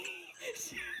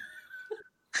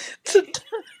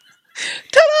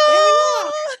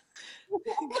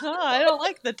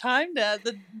the time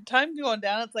going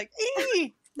down. It's like,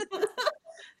 ee!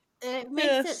 It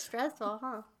makes it stressful,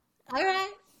 huh? All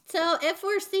right. So if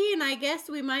we're seen, I guess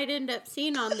we might end up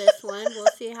seen on this one. We'll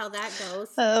see how that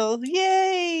goes. Oh,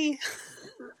 yay!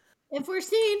 If we're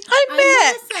seen, I'm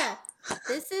Melissa.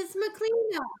 This is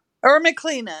McLeana. Or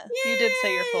McLeana. You did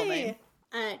say your full name.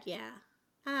 Yeah.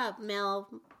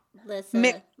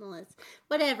 Melissa.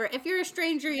 Whatever. If you're a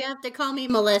stranger, you have to call me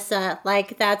Melissa.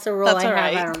 Like, that's a rule I have.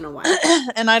 Right. I don't know why.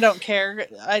 And I don't care.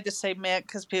 I just say Mick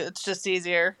because it's just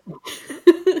easier.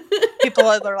 People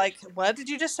are like, what did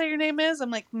you just say your name is?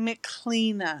 I'm like,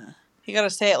 McLeana. You got to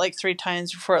say it like 3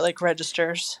 times before it like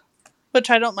registers. Which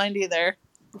I don't mind either.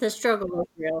 The struggle is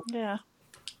real. Yeah.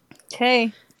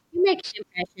 Okay. You make an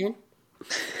impression.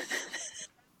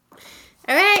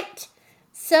 All right.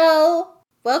 So,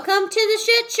 welcome to the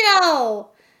shit show.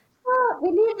 Oh,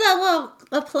 we need that little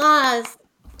applause.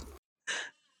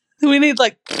 We need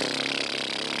like...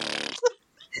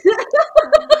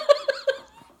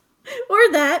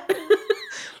 Or that.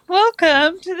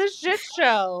 Welcome to the shit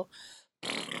show.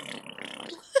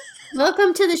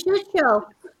 Welcome to the shit show.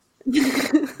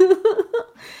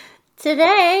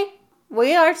 Today,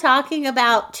 we are talking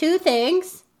about 2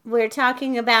 things. We're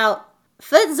talking about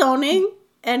foot zoning,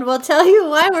 and we'll tell you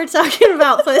why we're talking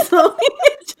about foot zoning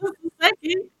in just a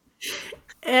second.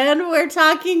 And we're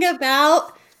talking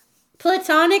about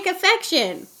platonic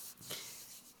affection,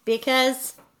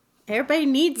 because everybody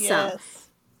needs some.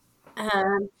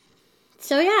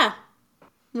 So yeah,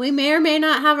 we may or may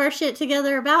not have our shit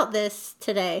together about this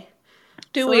today.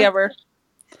 Do we ever?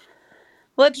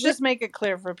 Let's just make it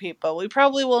clear for people. We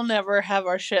probably will never have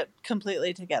our shit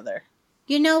completely together.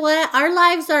 You know what? Our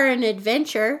lives are an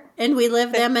adventure, and we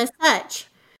live them as such.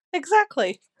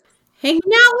 Exactly. Hanging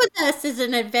out with us is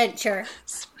an adventure.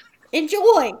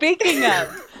 Enjoy. Speaking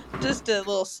of, just a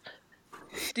little...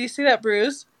 Do you see that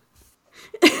bruise?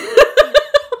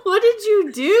 What did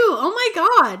you do? Oh my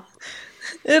God.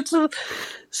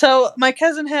 So my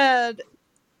cousin had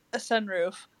a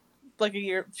sunroof like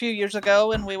a few years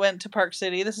ago, and we went to Park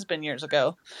City. This has been years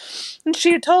ago. And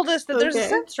she told us that there's a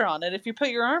sensor on it if you put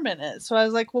your arm in it. So I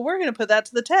was like, well, we're going to put that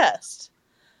to the test.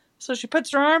 So she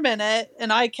puts her arm in it,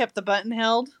 and I kept the button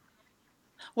held.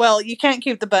 Well, you can't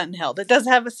keep the button held. It does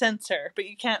have a sensor, but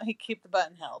you can't keep the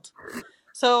button held.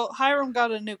 So Hiram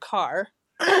got a new car.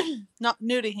 Not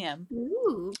new to him.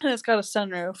 Ooh. And it's got a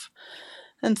sunroof.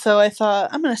 And so I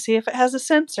thought, I'm going to see if it has a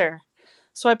sensor.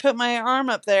 So I put my arm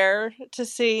up there to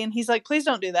see, and he's like, please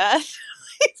don't do that.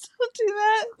 Please don't do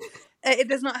that. It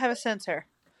does not have a sensor.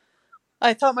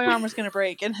 I thought my arm was going to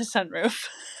break in his sunroof.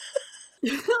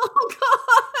 Oh,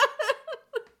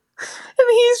 God. And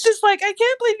he's just like, I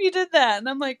can't believe you did that. And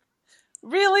I'm like,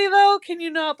 really, though? Can you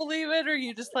not believe it? Or are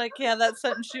you just like, yeah, that's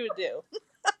something she would do?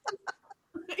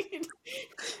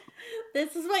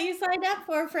 This is what you signed up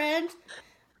for, friend.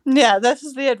 Yeah, this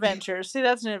is the adventure. See,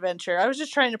 that's an adventure. I was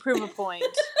just trying to prove a point.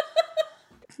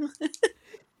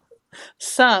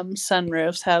 Some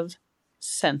sunroofs have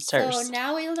sensors. So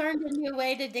now we learned a new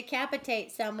way to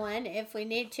decapitate someone if we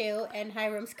need to, and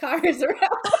Hiram's car is around.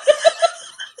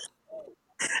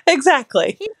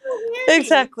 Exactly.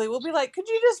 Exactly. We'll be like, could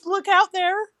you just look out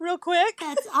there real quick?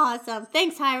 That's awesome.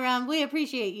 Thanks, Hiram. We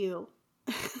appreciate you.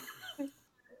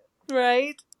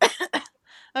 Right?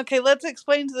 Okay, let's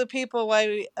explain to the people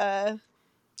why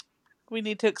we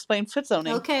need to explain foot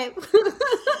zoning. Okay.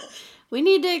 We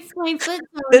need to explain foot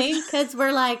zoning because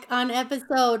we're like on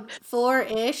episode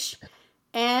 4-ish,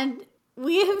 and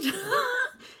we've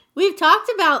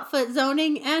talked about foot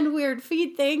zoning and weird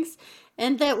feet things,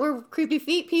 and that we're creepy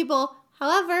feet people.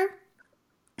 However,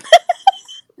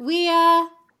 we are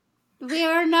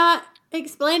not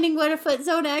explaining what a foot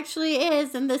zone actually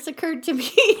is, and this occurred to me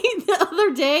the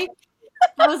other day.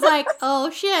 I was like,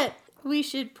 oh shit, we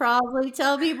should probably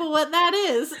tell people what that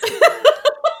is.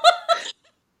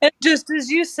 And just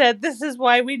as you said, this is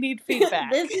why we need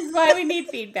feedback. This is why we need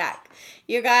feedback.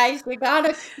 You guys, you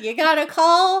gotta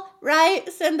call,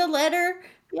 right? Send a letter.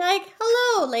 Be like,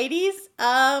 hello, ladies.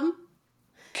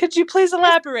 Could you please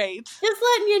elaborate? Just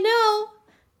letting you know,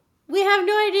 we have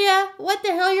no idea what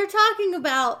the hell you're talking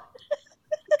about.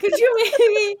 Could you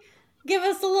maybe give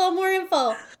us a little more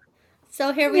info?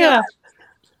 So here we are.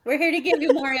 We're here to give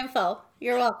you more info.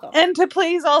 You're welcome. And to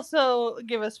please also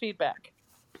give us feedback.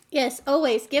 Yes,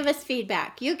 always give us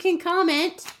feedback. You can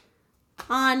comment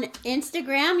on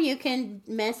Instagram. You can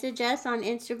message us on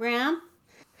Instagram.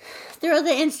 Throw the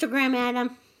Instagram at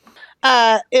them.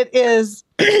 It is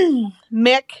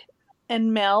Mick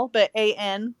and Mel, but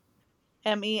ANMEL.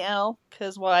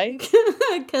 Because why?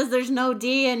 Because there's no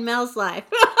D in Mel's life.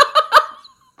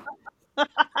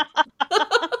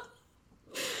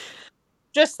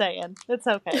 Just saying. It's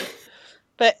okay.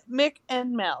 But Mick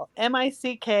and Mel.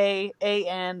 MICKANMEL.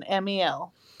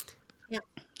 Yep.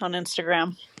 On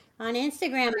Instagram. On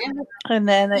Instagram. And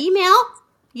then email.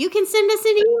 You can send us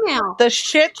an email. The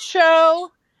Shit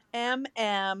Show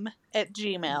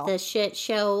MM@gmail. The Shit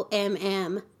Show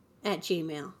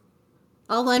MM@gmail.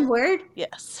 All one word?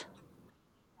 Yes.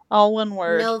 All one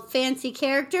word. No fancy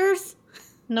characters?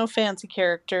 No fancy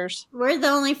characters. We're the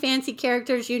only fancy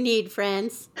characters you need,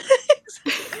 friends.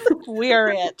 We are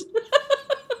it.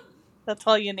 That's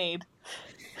all you need.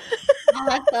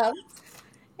 Awesome.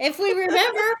 If we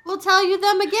remember, we'll tell you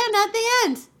them again at the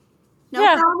end.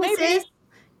 No promises,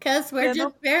 because we're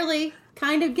just barely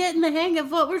kind of getting the hang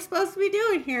of what we're supposed to be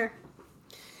doing here.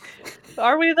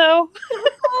 Are we, though?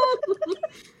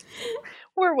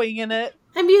 We're winging it.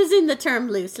 I'm using the term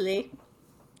loosely.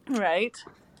 Right.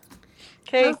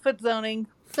 Okay, foot zoning.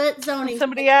 Foot zoning. If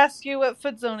somebody asks you what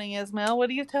foot zoning is, Mel, what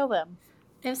do you tell them?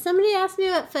 If somebody asks me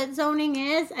what foot zoning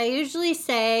is, I usually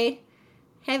say,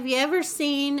 have you ever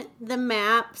seen the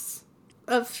maps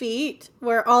of feet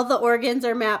where all the organs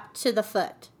are mapped to the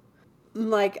foot?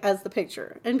 Like, as the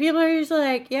picture. And people are usually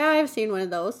like, yeah, I've seen one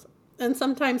of those. And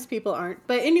sometimes people aren't.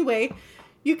 But anyway,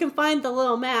 you can find the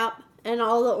little map and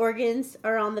all the organs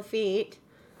are on the feet.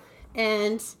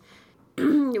 And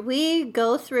we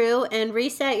go through and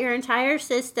reset your entire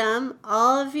system,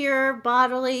 all of your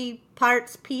bodily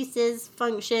parts, pieces,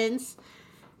 functions.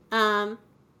 And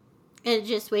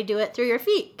we do it through your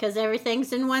feet because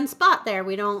everything's in one spot there.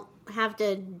 We don't have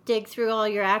to dig through all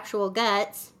your actual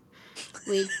guts.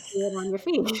 We do it on your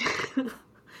feet.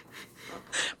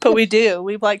 But we do.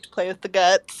 We like to play with the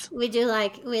guts. We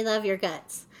love your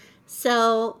guts.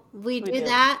 So we do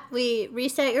that. We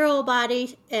reset your whole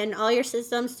body and all your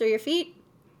systems through your feet.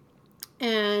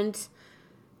 And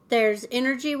there's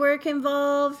energy work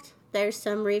involved. There's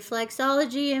some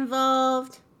reflexology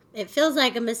involved. It feels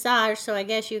like a massage, so I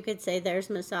guess you could say there's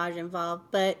massage involved,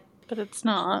 but it's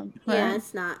not. Right? Yeah,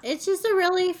 it's not. It's just a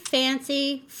really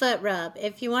fancy foot rub.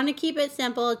 If you want to keep it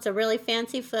simple, it's a really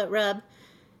fancy foot rub.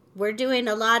 We're doing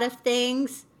a lot of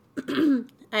things.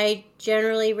 I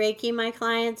generally Reiki my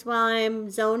clients while I'm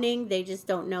zoning. They just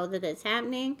don't know that it's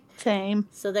happening. Same.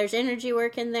 So there's energy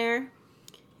work in there.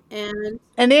 And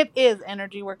it is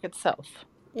energy work itself.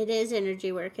 It is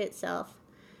energy work itself.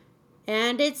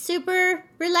 And it's super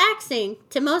relaxing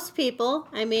to most people.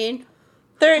 I mean,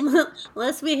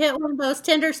 unless we hit one of those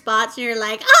tender spots and you're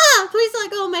like, please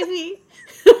let go of my feet.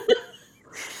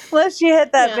 Unless you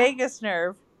hit that vagus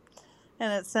nerve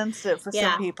and it's sensitive for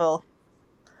some people.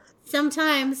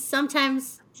 Sometimes.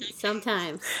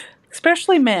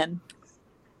 Especially men.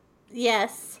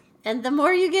 Yes. And the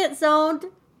more you get zoned,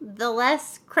 the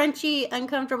less crunchy,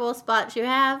 uncomfortable spots you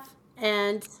have.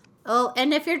 And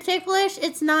if you're ticklish,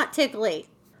 it's not tickly.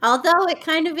 Although it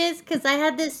kind of is, because I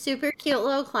had this super cute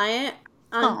little client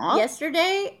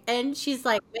yesterday, and she's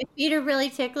like, my feet are really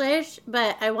ticklish,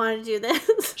 but I want to do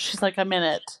this. She's like, I'm in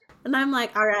it. And I'm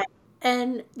like, all right.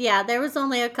 And yeah, there was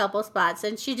only a couple spots,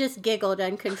 and she just giggled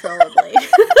uncontrollably.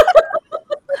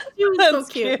 She was so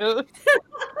cute.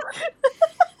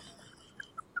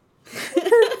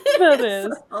 That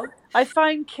is. I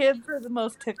find kids are the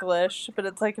most ticklish, but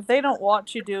it's like if they don't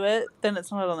watch you do it, then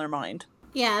it's not on their mind.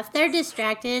 Yeah, if they're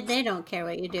distracted, they don't care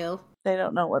what you do. They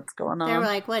don't know what's going on. They're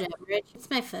like, whatever, it's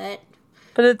my foot.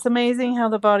 But it's amazing how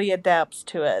the body adapts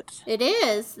to it. It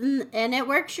is, and it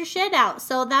works your shit out.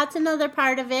 So that's another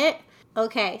part of it.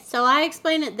 Okay, so I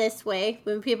explain it this way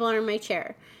when people are in my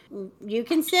chair. You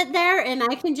can sit there and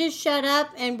I can just shut up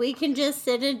and we can just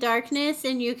sit in darkness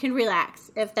and you can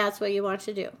relax if that's what you want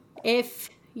to do. If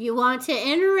you want to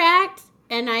interact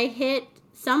and I hit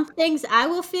some things I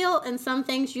will feel and some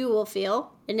things you will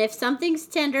feel. And if something's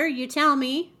tender, you tell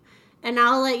me and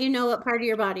I'll let you know what part of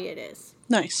your body it is.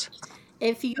 Nice.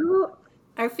 If you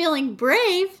are feeling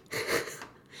brave,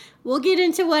 we'll get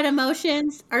into what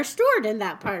emotions are stored in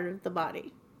that part of the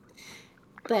body.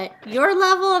 But your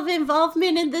level of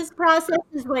involvement in this process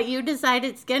is what you decide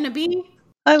it's going to be.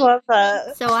 I love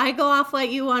that. So I go off what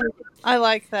you want. I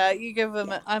like that. You give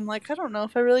them, I'm like, I don't know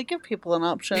if I really give people an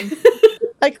option.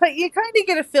 Like, you kind of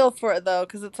get a feel for it, though,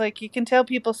 because it's like you can tell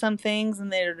people some things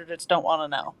and they just don't want to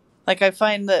know. Like, I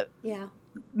find that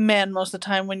men, most of the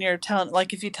time, when you're telling,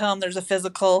 like, if you tell them there's a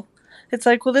physical, it's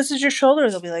like, well, this is your shoulder.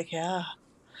 They'll be like, yeah.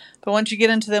 But once you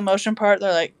get into the emotion part,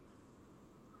 they're like,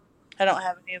 I don't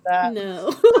have any of that.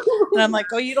 No. And I'm like,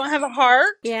 oh, you don't have a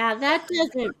heart? Yeah, that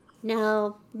doesn't.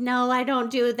 No, I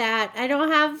don't do that. I don't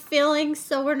have feelings,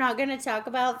 so we're not going to talk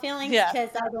about feelings because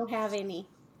I don't have any.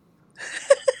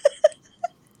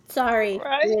 Sorry,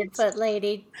 weird foot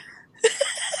lady.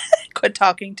 Quit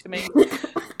talking to me.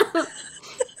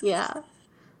 Yeah.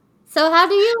 So how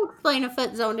do you explain a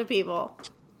foot zone to people?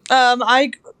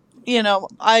 I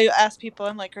ask people,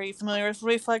 I'm like, are you familiar with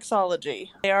reflexology?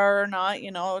 They are or not,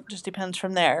 it just depends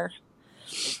from there.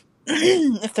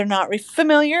 If they're not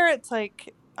familiar, it's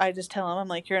like, I just tell them, I'm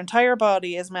like, your entire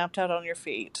body is mapped out on your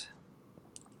feet.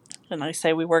 And I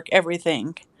say we work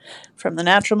everything from the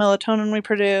natural melatonin we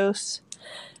produce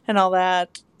and all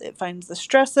that. It finds the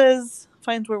stresses,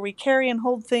 finds where we carry and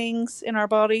hold things in our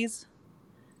bodies,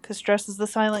 because stress is the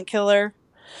silent killer.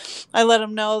 I let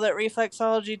them know that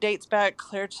reflexology dates back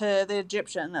clear to the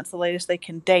Egyptian. That's the latest they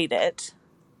can date it,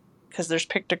 because there's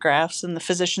pictographs in the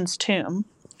physician's tomb.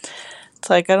 It's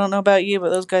like, I don't know about you, but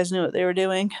those guys knew what they were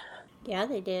doing. Yeah,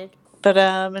 they did. But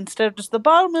instead of just the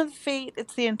bottom of the feet,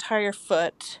 it's the entire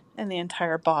foot and the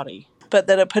entire body. But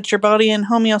that it puts your body in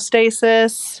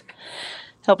homeostasis,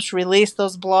 helps release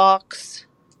those blocks.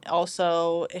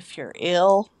 Also, if you're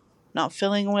ill, not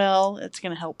feeling well, it's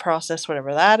going to help process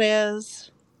whatever that is.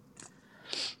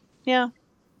 Yeah.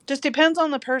 Just depends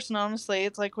on the person, honestly.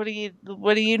 It's like, what are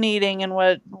you needing, and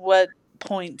what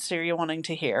points are you wanting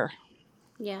to hear?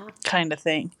 Yeah. Kind of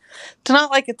thing. It's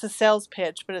not like it's a sales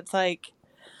pitch, but it's like,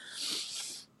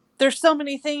 there's so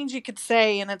many things you could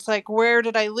say, and it's like, where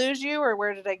did I lose you, or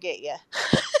where did I get you?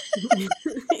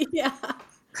 Yeah.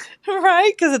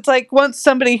 Right? Because it's like, once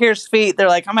somebody hears feet, they're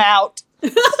like, I'm out.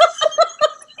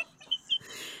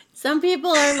 Some people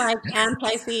are like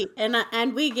anti-feet,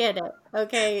 and we get it.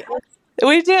 Okay.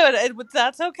 We do it.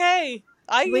 That's okay.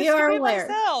 I We used to are be aware.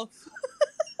 myself.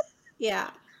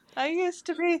 Yeah.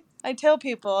 I tell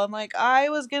people, I'm like, I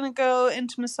was going to go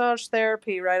into massage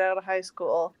therapy right out of high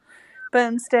school. But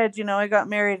instead, I got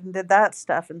married and did that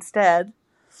stuff instead.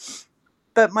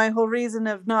 But my whole reason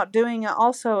of not doing it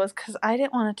also is because I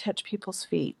didn't want to touch people's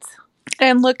feet.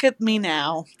 And look at me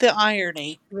now. The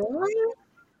irony. Really?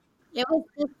 It was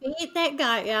the feet that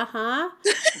got you, huh?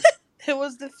 It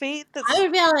was the feet that... I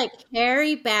would be like,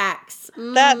 carry backs.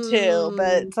 That too,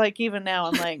 but it's like, even now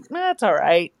I'm like, that's all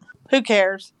right. Who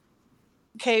cares?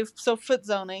 Okay, so foot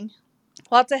zoning.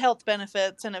 Lots of health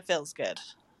benefits, and it feels good.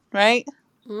 Right?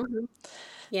 Mm-hmm.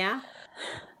 Yeah.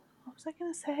 What was I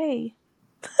going to say?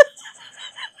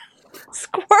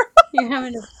 Squirrel. You're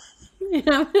having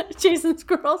chasing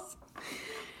squirrels.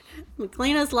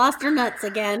 McLena's lost her nuts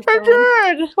again. I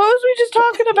did. What was we just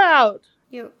talking about?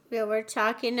 You were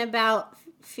talking about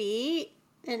feet,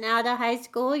 and out of high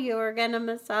school, you were going to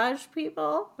massage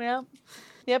people.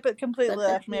 Yep, it completely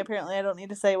left me. Apparently, I don't need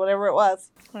to say whatever it was.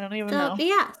 I don't even know.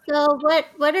 Yeah. So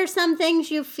what are some things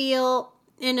you feel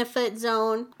in a foot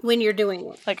zone when you're doing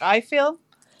it? Like I feel?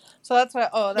 So that's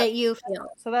what... that you feel.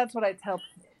 So that's what I tell people.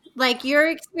 Like your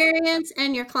experience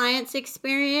and your client's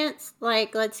experience.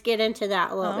 Like, let's get into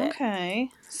that a little bit. Okay.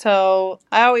 So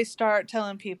I always start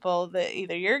telling people that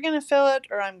either you're going to feel it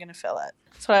or I'm going to feel it.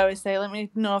 So I always say, let me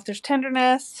know if there's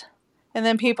tenderness. And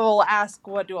then people will ask,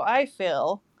 what do I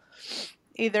feel?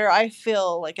 Either I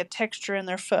feel like a texture in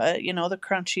their foot, the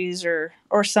crunchies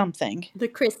or something. The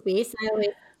crispies.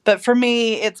 But for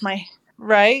me, it's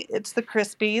it's the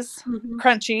crispies,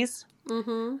 crunchies.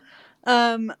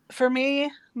 Mm-hmm. For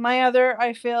me,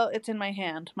 I feel it's in my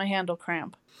hand. My hand will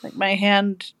cramp. Like my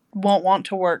hand won't want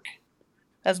to work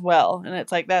as well. And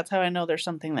it's like, that's how I know there's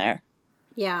something there.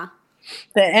 Yeah.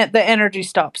 The energy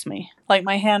stops me. Like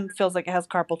my hand feels like it has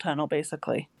carpal tunnel,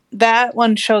 basically. That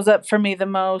one shows up for me the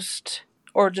most,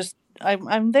 or just,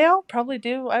 they all probably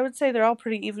do. I would say they're all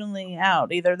pretty evenly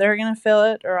out. Either they're going to feel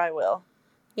it or I will.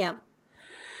 Yeah.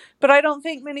 But I don't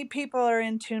think many people are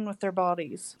in tune with their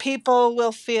bodies. People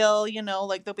will feel,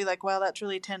 like they'll be like, wow, that's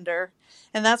really tender.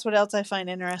 And that's what else I find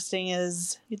interesting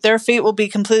is their feet will be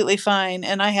completely fine.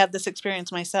 And I had this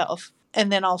experience myself.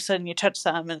 And then all of a sudden you touch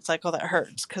something and it's like, oh, that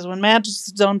hurts. Because when Madge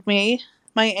zoned me,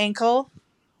 my ankle,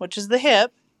 which is the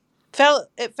hip,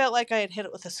 it felt like I had hit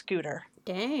it with a scooter.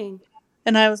 Dang.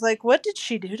 And I was like, what did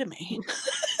she do to me?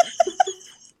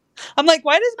 I'm like,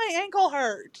 why does my ankle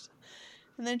hurt?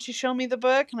 And then she showed me the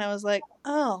book, and I was like,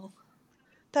 oh,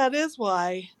 that is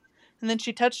why. And then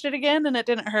she touched it again, and it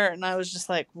didn't hurt. And I was just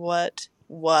like, what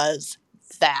was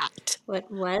that?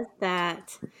 What was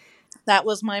that? That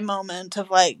was my moment of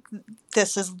like,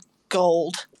 this is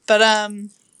gold. But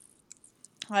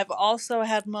I've also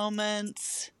had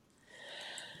moments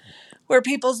where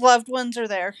people's loved ones are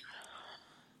there.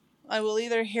 I will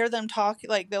either hear them talk,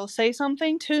 like they'll say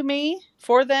something to me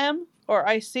for them, or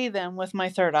I see them with my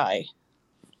third eye.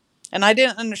 And I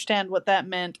didn't understand what that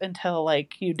meant until,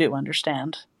 like, you do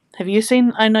understand. Have you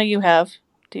seen? I know you have.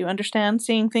 Do you understand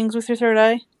seeing things with your third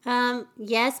eye?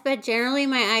 Yes, but generally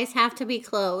my eyes have to be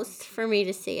closed for me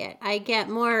to see it. I get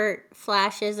more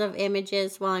flashes of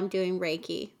images while I'm doing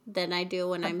Reiki than I do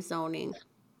when I'm zoning.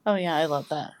 Oh yeah, I love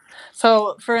that.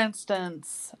 So, for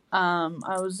instance, I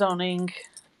was zoning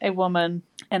a woman,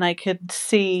 and I could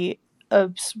see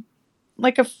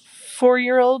like a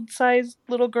 4-year-old sized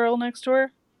little girl next to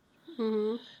her,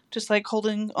 just like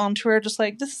holding onto her, just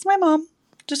like, this is my mom,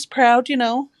 just proud,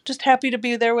 just happy to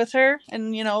be there with her.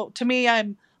 And to me,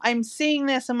 I'm seeing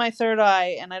this in my third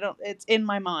eye, and it's in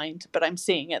my mind, but I'm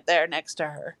seeing it there next to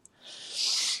her,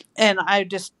 and I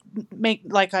just make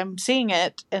like I'm seeing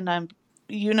it, and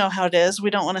you know how it is. We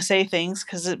don't want to say things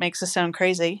because it makes us sound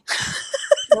crazy.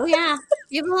 Oh yeah,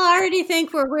 people already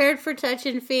think we're weird for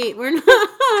touching feet. We're not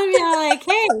like,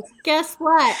 hey, guess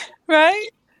what? Right?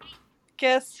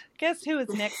 Guess who is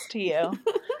next to you?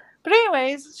 But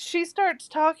anyways, she starts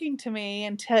talking to me,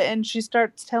 and she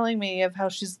starts telling me of how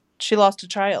she lost a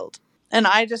child. And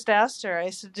I just asked her, I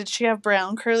said, did she have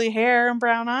brown curly hair and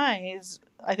brown eyes?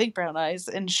 I think brown eyes.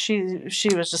 And she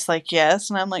was just like, yes.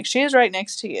 And I'm like, she is right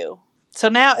next to you. So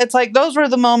now it's like, those were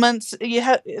the moments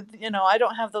I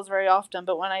don't have those very often,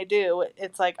 but when I do,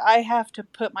 it's like I have to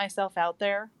put myself out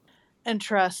there and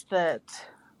trust that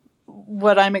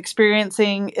what I'm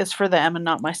experiencing is for them and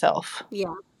not myself.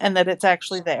 Yeah. And that it's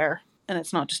actually there and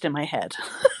it's not just in my head.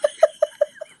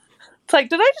 It's like,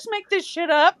 did I just make this shit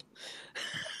up?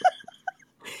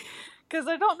 Because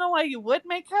I don't know why you would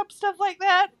make up stuff like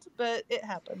that, but it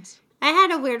happens. I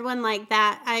had a weird one like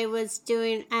that. I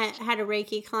had a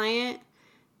Reiki client,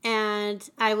 and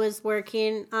I was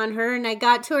working on her, and I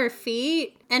got to her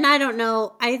feet, and I don't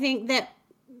know, I think that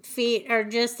feet are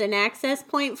just an access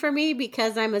point for me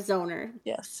because I'm a zoner.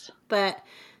 Yes. But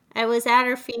I was at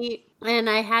her feet, and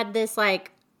I had this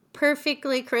like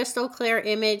perfectly crystal clear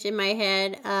image in my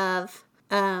head of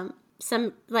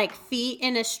some like feet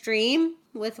in a stream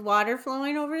with water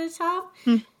flowing over the top.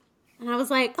 And I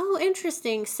was like, oh,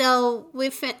 interesting. So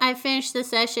I finished the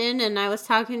session, and I was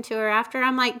talking to her after.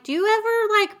 I'm like, do you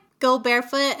ever like go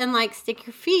barefoot and like stick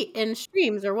your feet in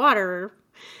streams or water?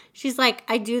 She's like,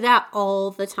 I do that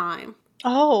all the time.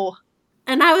 Oh.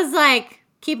 And I was like,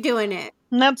 keep doing it.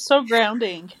 And that's so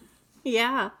grounding.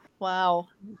 Yeah. Wow.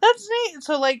 That's neat.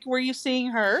 So like, were you seeing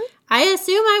her? I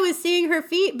assume I was seeing her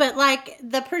feet, but like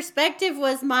the perspective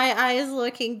was my eyes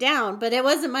looking down, but it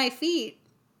wasn't my feet,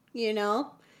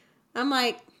 I'm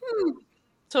like,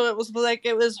 So it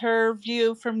was her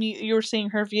view from you. You were seeing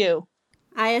her view.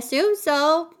 I assume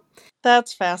so.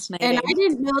 That's fascinating. And I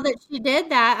didn't know that she did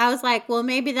that. I was like, well,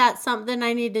 maybe that's something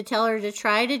I need to tell her to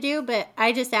try to do. But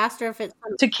I just asked her if it's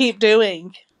something to keep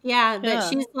doing. Yeah, but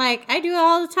she's like, I do it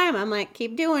all the time. I'm like,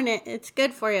 keep doing it. It's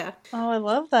good for you. Oh, I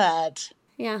love that.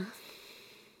 Yeah.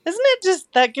 Isn't it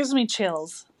just, that gives me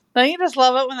chills. Don't you just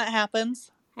love it when that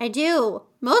happens? I do.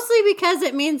 Mostly because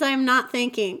it means I'm not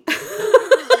thinking.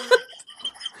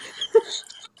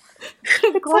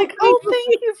 It's like, oh,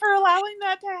 thank you for allowing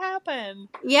that to happen.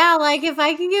 Yeah, like if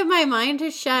I can get my mind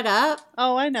to shut up.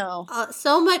 Oh, I know.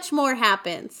 So much more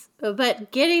happens.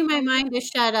 But getting my mind to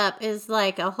shut up is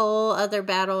like a whole other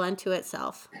battle unto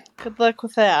itself. Good luck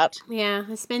with that. Yeah,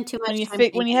 I spend too much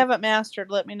time when you have it mastered,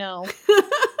 let me know.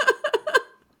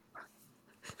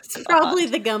 It's probably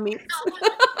the gummies.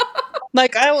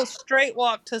 Like, I will straight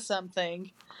walk to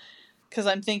something because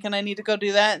I'm thinking I need to go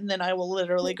do that, and then I will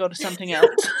literally go to something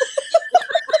else.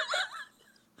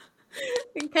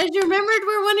 Because you remembered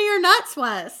where one of your nuts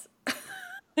was.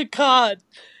 God.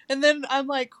 And then I'm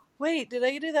like, wait, did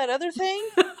I do that other thing?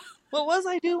 What was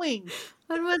I doing?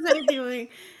 What was I doing?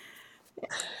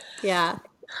 Yeah.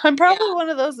 I'm probably one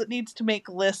of those that needs to make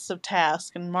lists of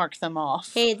tasks and mark them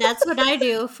off. Hey, that's what I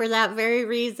do for that very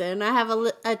reason. I have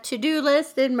a to-do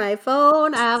list in my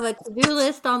phone. I have a to-do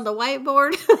list on the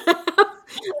whiteboard.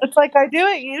 It's like I do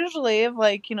it usually of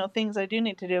like, things I do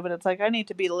need to do, but it's like I need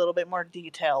to be a little bit more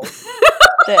detailed.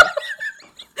 Here,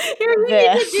 you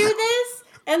need to do this,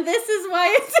 and this is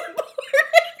why it's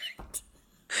important.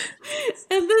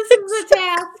 And this is the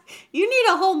task. You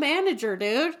need a whole manager,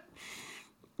 dude.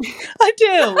 I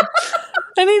do.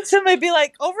 I need somebody to be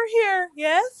like, over here,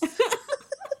 yes?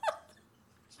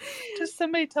 Just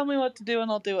somebody tell me what to do and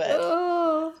I'll do it.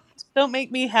 Oh. Don't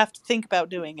make me have to think about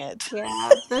doing it. Yeah,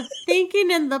 the thinking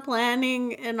and the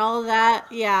planning and all that,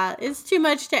 yeah, it's too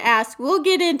much to ask. We'll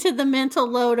get into the mental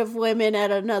load of women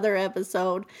at another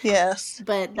episode. Yes.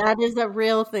 But that is a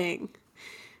real thing.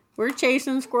 We're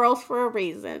chasing squirrels for a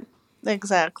reason.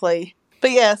 Exactly.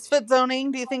 But yes, foot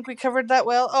zoning, do you think we covered that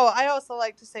well? Oh, I also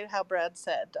like to say how Brad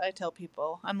said. I tell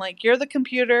people, I'm like, you're the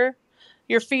computer,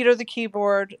 your feet are the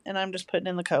keyboard, and I'm just putting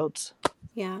in the codes.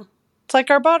 Yeah. It's like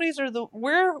our bodies are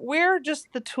we're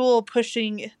just the tool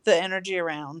pushing the energy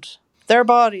around. Their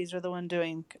bodies are the one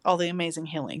doing all the amazing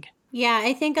healing. Yeah,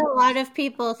 I think a lot of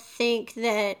people think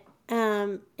that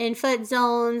in foot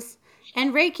zones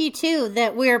and Reiki too,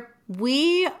 that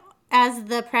we as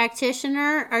the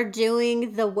practitioner are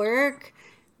doing the work.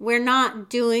 We're not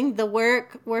doing the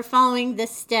work. We're following the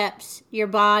steps. Your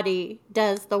body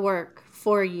does the work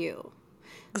for you.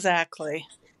 Exactly.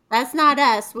 That's not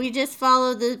us. We just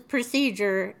follow the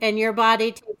procedure and your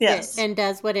body takes Yes. it and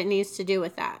does what it needs to do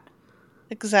with that.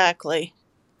 Exactly.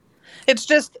 It's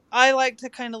just, I like to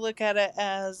kind of look at it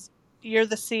as you're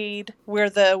the seed. We're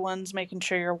the ones making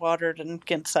sure you're watered and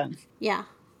getting sun. Yeah.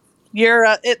 You're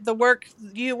the work,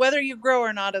 whether you grow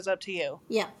or not is up to you.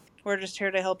 Yeah. We're just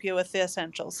here to help you with the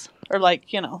essentials. Or I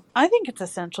think it's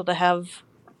essential to have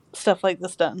stuff like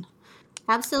this done.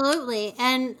 Absolutely.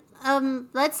 And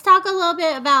let's talk a little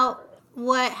bit about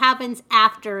what happens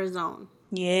after a zone.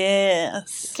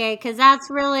 Yes. Okay, because that's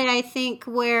really, I think,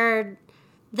 where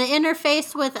the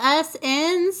interface with us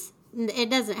ends.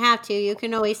 It doesn't have to. You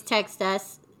can always text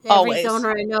us. Always. Every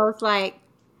zoner I know is like,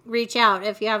 reach out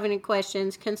if you have any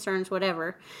questions, concerns,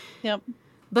 whatever. Yep.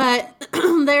 But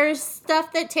there's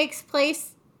stuff that takes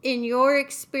place in your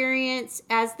experience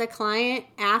as the client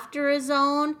after a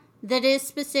zone that is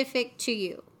specific to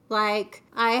you. Like,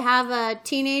 I have a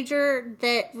teenager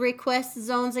that requests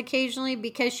zones occasionally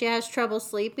because she has trouble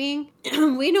sleeping.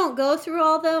 We don't go through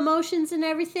all the emotions and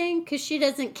everything because she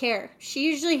doesn't care. She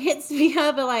usually hits me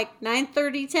up at like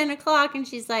 9:30, 10 o'clock, and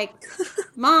she's like,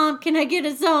 Mom, can I get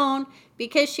a zone?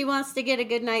 Because she wants to get a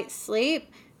good night's sleep,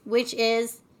 which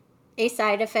is a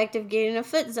side effect of getting a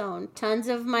foot zone. Tons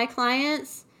of my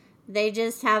clients, they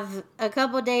just have a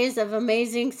couple days of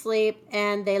amazing sleep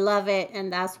and they love it,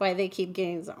 and that's why they keep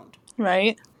getting zoned.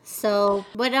 Right. So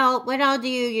what all do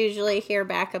you usually hear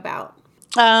back about?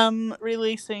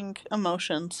 Releasing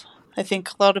emotions. I think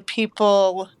a lot of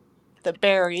people that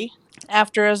bury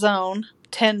after a zone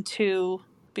tend to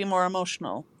be more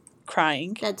emotional,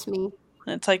 crying. That's me.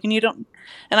 And it's like, and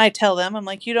I tell them, I'm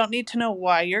like, you don't need to know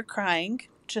why you're crying.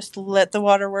 Just let the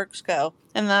waterworks go.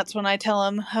 And that's when I tell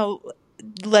them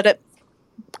let it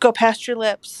go past your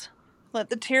lips.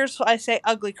 Let the tears, I say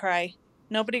ugly cry.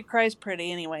 Nobody cries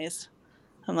pretty anyways.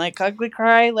 I'm like, ugly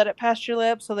cry, let it past your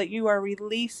lips so that you are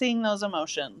releasing those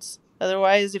emotions.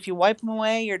 Otherwise, if you wipe them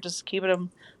away, you're just keeping them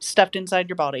stuffed inside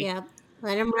your body. Yeah.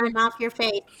 Let them run off your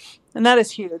face. And that is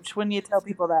huge when you tell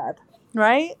people that.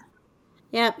 Right?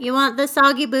 Yep. You want the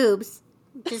soggy boobs.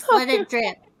 Just let it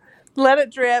drip. Let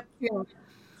it drip. Yeah.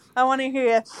 I want to hear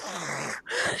you.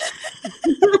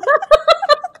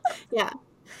 Yeah.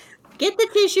 Get the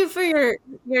tissue for your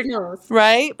nose.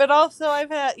 Right? But also I've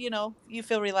had, you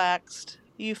feel relaxed.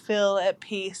 You feel at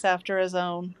peace after a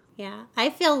zone. Yeah. I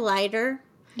feel lighter.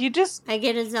 I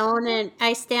get a zone and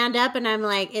I stand up and I'm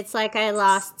like, it's like I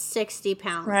lost 60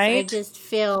 pounds. Right? I just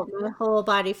feel, my whole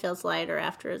body feels lighter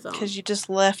after a zone. Because you just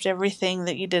left everything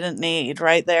that you didn't need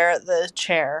right there at the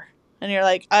chair. And you're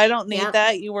like, I don't need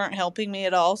that. You weren't helping me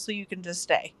at all, so you can just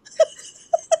stay.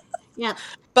 Yep.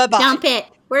 Bye-bye. Dump it.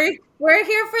 We're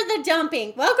here for the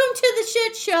dumping. Welcome to the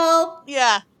shit show.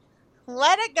 Yeah.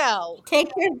 Let it go.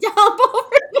 Take your dump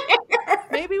over there.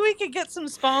 Maybe we could get some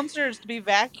sponsors to be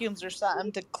vacuums or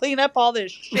something to clean up all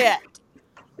this shit.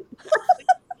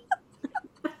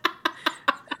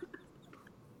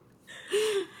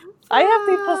 I have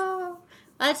people.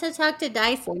 Let's talk to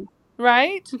Dyson.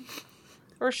 Right?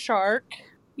 Or Shark.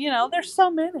 There's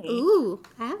so many. Ooh,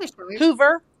 I have a Shark.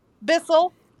 Hoover.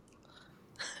 Bissell.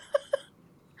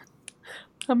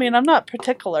 I mean, I'm not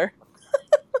particular.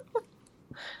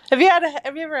 Have you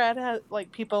ever had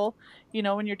like people,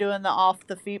 when you're doing the off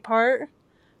the feet part,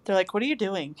 they're like, what are you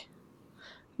doing?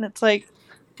 And it's like,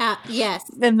 yes.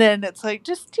 And then it's like,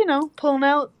 just, pulling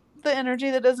out the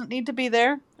energy that doesn't need to be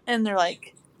there. And they're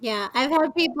like, yeah, I've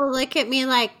had people look at me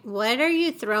like, what are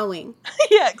you throwing?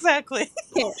 Yeah, exactly.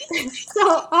 So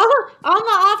on the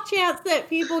off chance that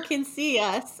people can see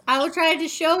us, I will try to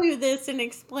show you this and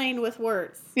explain with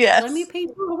words. Yes. Let me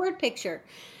paint you a word picture.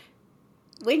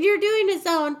 When you're doing a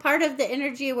zone, part of the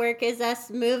energy work is us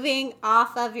moving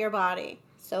off of your body.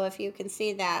 So if you can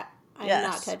see that, I'm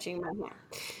not touching my hand.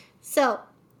 So,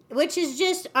 which is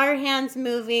just our hands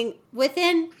moving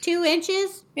within 2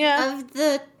 inches of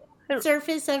the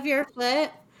surface of your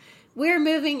foot. We're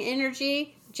moving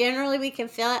energy. Generally, we can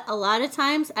feel it. A lot of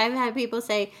times, I've had people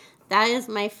say, that is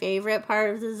my favorite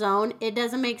part of the zone. It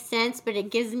doesn't make sense, but it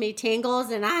gives me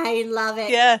tingles, and I love it.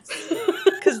 Yes,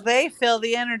 because they feel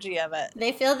the energy of it.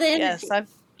 They feel the energy. Yes,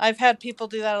 I've had people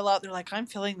do that a lot. They're like, I'm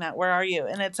feeling that. Where are you?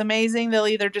 And it's amazing. They'll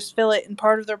either just feel it in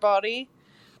part of their body,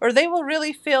 or they will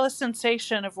really feel a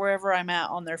sensation of wherever I'm at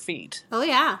on their feet. Oh,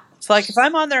 yeah. So, like, if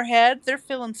I'm on their head, they're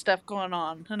feeling stuff going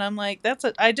on. And I'm like,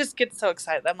 I just get so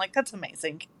excited. I'm like, that's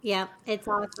amazing. Yep, it's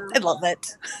awesome. I love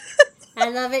it. I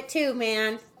love it too,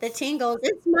 man. The tingles.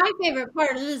 It's my favorite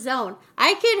part of the zone.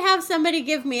 I could have somebody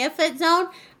give me a foot zone.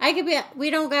 We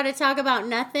don't got to talk about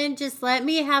nothing. Just let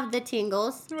me have the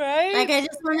tingles. Right? Like, I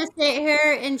just want to sit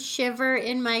here and shiver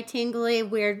in my tingly,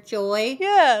 weird joy.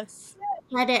 Yes.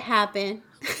 Let it happen.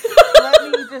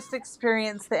 Let me just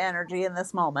experience the energy in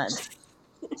this moment.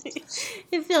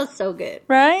 It feels so good.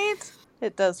 Right?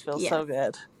 It does feel so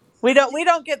good. We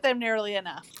don't get them nearly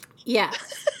enough. Yeah.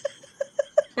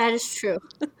 That is true.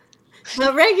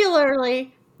 But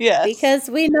regularly. Yes. Because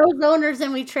we know zoners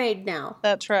and we trade now.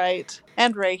 That's right.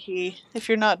 And Reiki. If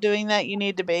you're not doing that, you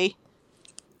need to be.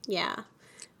 Yeah.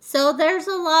 So there's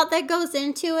a lot that goes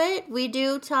into it. We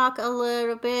do talk a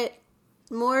little bit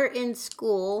more in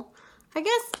school.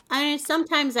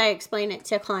 Sometimes I explain it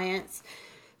to clients.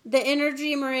 The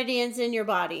energy meridians in your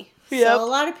body. Yep. So a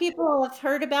lot of people have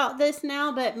heard about this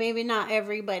now, but maybe not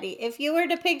everybody. If you were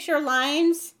to picture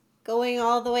lines going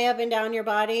all the way up and down your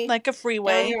body. Like a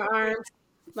freeway. Down your arms.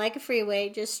 Like a freeway.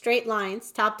 Just straight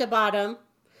lines, top to bottom.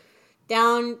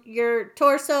 Down your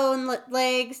torso and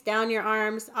legs, down your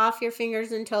arms, off your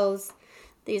fingers and toes.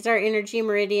 These are energy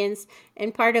meridians.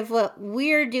 And part of what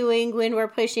we're doing when we're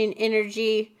pushing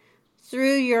energy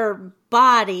through your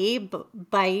body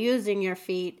by using your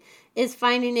feet is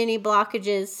finding any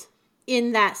blockages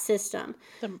in that system.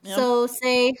 Yep. So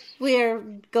say we're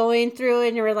going through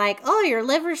and you're like, oh, your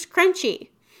liver's crunchy.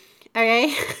 All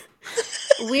right.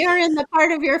 We are in the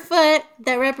part of your foot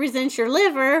that represents your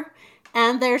liver,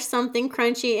 and there's something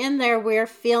crunchy in there. We're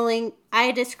feeling,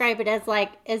 I describe it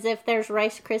as if there's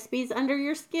Rice Krispies under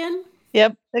your skin.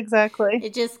 Yep, exactly.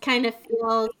 It just kind of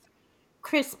feels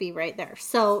crispy right there.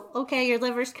 So, okay, your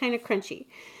liver's kind of crunchy.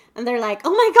 And they're like, oh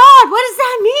my God, what does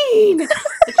that mean?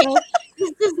 Okay,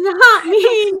 this does not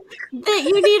mean that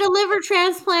you need a liver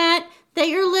transplant, that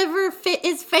your liver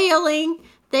is failing,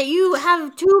 that you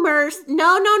have tumors.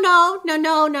 No.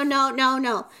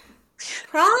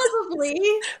 Probably.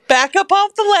 Back up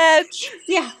off the ledge.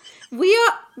 Yeah. We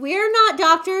are not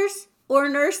doctors or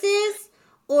nurses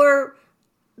or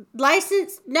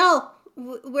licensed. No,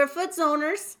 we're foot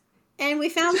zoners, and we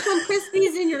found some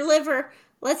Krispies in your liver.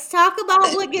 Let's talk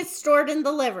about what gets stored in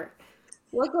the liver.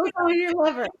 What goes on in your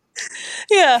liver?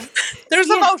 Yeah.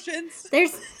 There's emotions.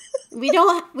 We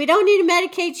don't need to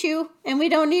medicate you, and we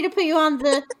don't need to put you on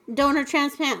the donor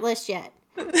transplant list yet.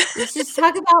 Let's just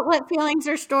talk about what feelings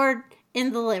are stored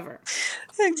in the liver.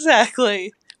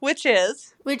 Exactly. Which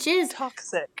is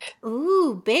toxic.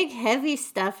 Ooh, big heavy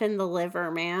stuff in the liver,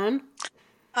 man.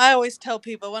 I always tell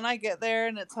people when I get there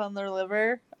and it's on their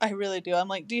liver, I really do. I'm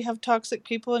like, do you have toxic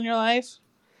people in your life?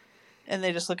 And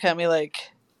they just look at me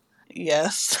like,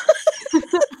 yes.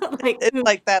 It's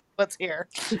like, that's what's here.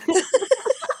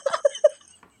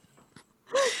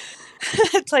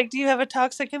 It's like, do you have a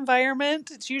toxic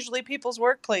environment? It's usually people's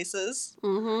workplaces.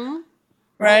 Mm-hmm.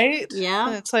 Right? Yeah.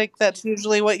 And it's like, that's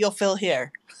usually what you'll feel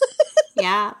here.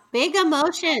 Yeah. Big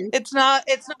emotion. It's not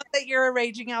that you're a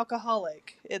raging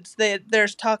alcoholic. It's that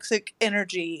there's toxic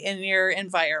energy in your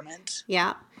environment.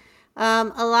 Yeah.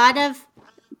 A lot of,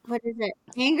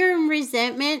 anger and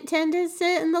resentment tend to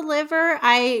sit in the liver.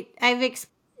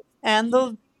 And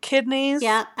the kidneys.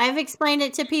 Yeah, I've explained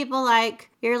it to people like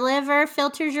your liver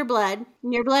filters your blood,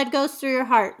 and your blood goes through your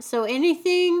heart. So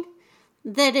anything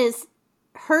that is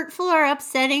hurtful or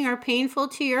upsetting or painful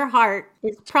to your heart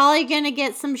is probably going to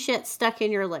get some shit stuck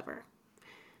in your liver.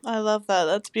 I love that.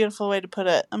 That's a beautiful way to put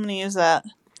it. I'm going to use that.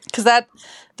 Because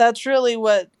that's really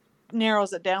what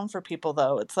narrows it down for people,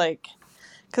 though. It's like,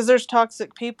 because there's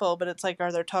toxic people, but it's like,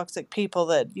 are there toxic people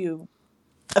that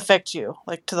affect you,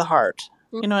 like to the heart?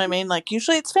 You know what I mean? Like,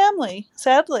 usually it's family,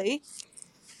 sadly.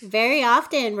 Very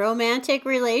often, romantic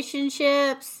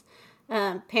relationships,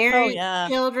 parents,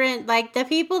 children, like the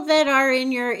people that are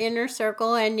in your inner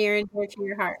circle and near and dear to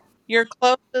your heart. Your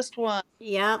closest one.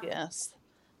 Yep. Yes.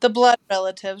 The blood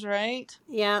relatives, right?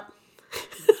 Yep.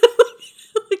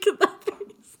 Look at that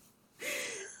face.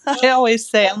 I always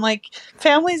say, I'm like,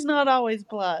 family's not always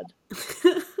blood.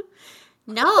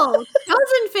 No,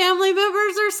 chosen family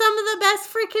members are some of the best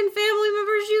freaking family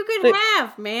members you could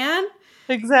have, man.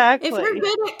 Exactly. If we're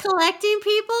good at collecting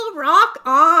people, rock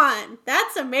on.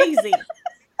 That's amazing.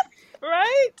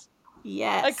 Right?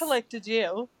 Yes. I collected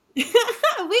you. We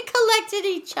collected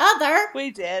each other.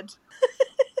 We did.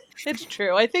 It's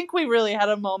true. I think we really had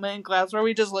a moment in class where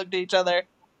we just looked at each other.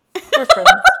 We're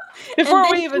friends.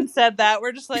 Before we even said that,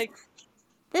 we're just like,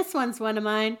 This one's one of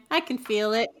mine. I can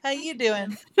feel it. How you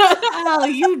doing? How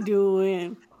you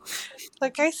doing?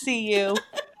 Like, I see you,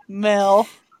 Mel.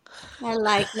 I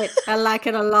like it. I like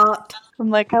it a lot. I'm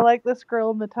like, I like this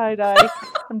girl in the tie-dye.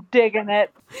 I'm digging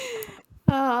it.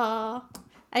 Oh,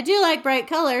 I do like bright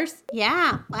colors.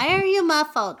 Yeah. Why are you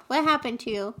muffled? What happened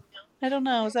to you? I don't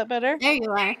know. Is that better? There you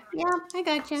are. Yeah, I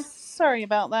got you. Sorry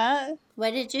about that.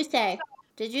 What did you say?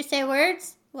 Did you say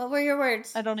words? What were your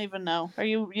words? I don't even know. Are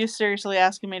you seriously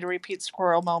asking me to repeat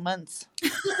squirrel moments?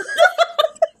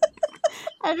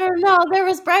 I don't know. There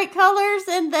was bright colors,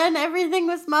 and then everything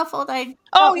was muffled.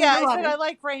 Oh yeah, I said I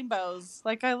like rainbows.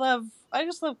 Like I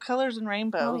just love colors and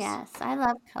rainbows. Oh yes, I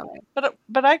love color.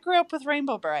 But I grew up with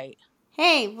Rainbow Bright.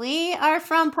 Hey, we are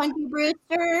from Punky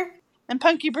Brewster. And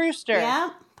Punky Brewster.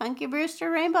 Yeah, Punky Brewster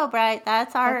Rainbow Bright.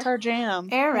 That's our jam.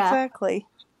 Era. Exactly.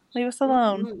 Leave us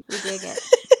alone. We dig it.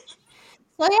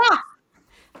 So yeah,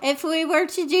 if we were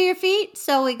to do your feet,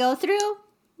 so we go through.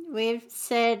 We've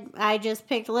said I just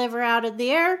picked liver out of the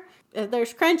air. If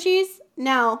there's crunchies.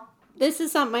 Now, this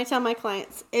is something I tell my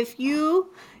clients. If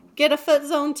you get a foot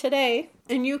zone today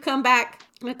and you come back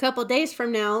a couple days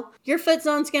from now, your foot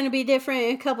zone's going to be different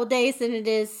in a couple days than it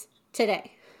is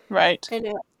today. Right.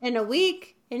 In a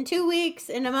week, in 2 weeks,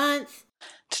 in a month.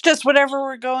 It's just whatever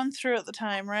we're going through at the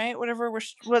time, right?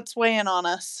 What's weighing on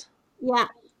us. Yeah.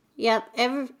 Yep.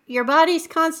 Your body's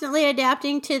constantly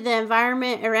adapting to the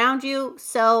environment around you,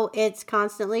 so it's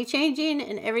constantly changing,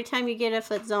 and every time you get a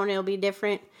foot zone, it'll be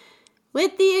different.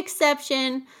 With the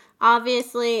exception,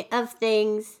 obviously, of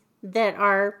things that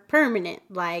are permanent.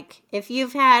 Like, if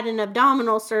you've had an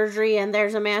abdominal surgery and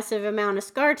there's a massive amount of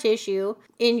scar tissue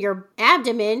in your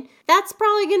abdomen, that's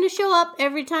probably going to show up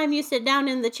every time you sit down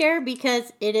in the chair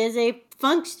because it is a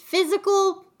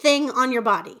physical thing on your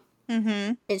body.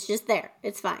 Mm-hmm. It's just there.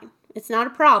 It's fine. It's not a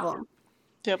problem.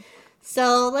 Yep.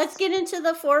 So let's get into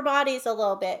the 4 bodies a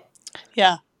little bit.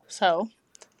 Yeah. So,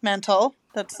 mental.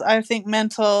 I think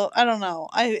mental, I don't know.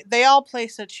 They all play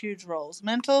such huge roles.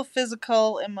 Mental,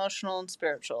 physical, emotional, and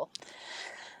spiritual.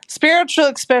 Spiritual,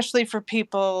 especially for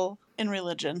people in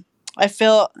religion. I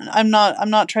feel, I'm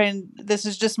not trying, this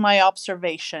is just my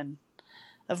observation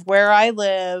of where I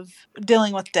live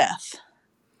dealing with death.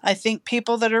 I think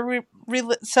people that are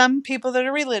some people that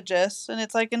are religious, and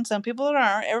it's like in some people that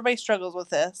aren't, everybody struggles with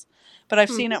this, but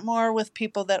I've seen it more with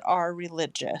people that are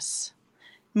religious,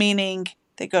 meaning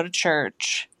they go to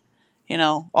church,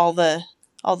 all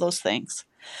those things.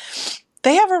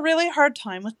 They have a really hard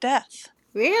time with death.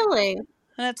 Really?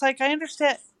 And it's like, I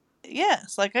understand.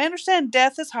 Yes, like I understand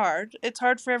death is hard. It's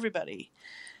hard for everybody.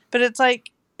 But it's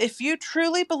like, if you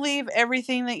truly believe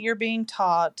everything that you're being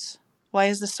taught, why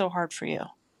is this so hard for you?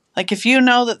 Like, if you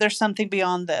know that there's something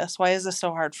beyond this, why is this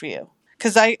so hard for you?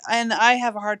 Because I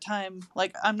have a hard time.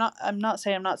 Like, I'm not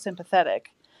saying I'm not sympathetic,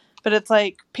 but it's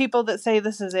like people that say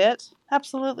this is it.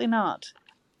 Absolutely not.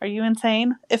 Are you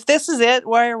insane? If this is it,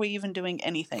 why are we even doing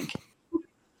anything?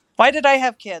 Why did I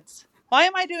have kids? Why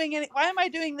am I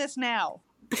doing this now?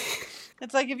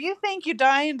 It's like, if you think you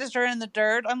die and just are in the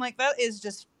dirt, I'm like, that is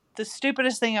just the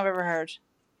stupidest thing I've ever heard.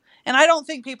 And I don't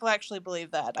think people actually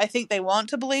believe that. I think they want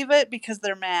to believe it because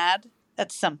they're mad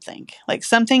at something. Like,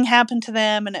 something happened to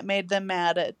them and it made them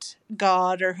mad at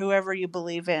God or whoever you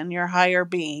believe in, your higher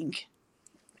being,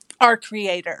 our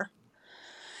creator.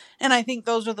 And I think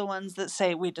those are the ones that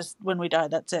say when we die,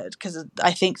 that's it. Because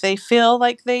I think they feel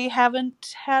like they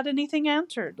haven't had anything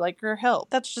answered, like, or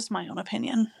help. That's just my own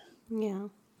opinion. Yeah.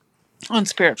 On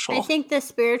spiritual. I think the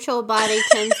spiritual body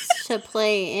tends to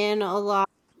play in a lot.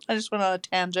 I just went on a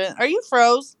tangent. Are you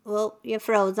froze? Well, you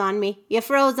froze on me. You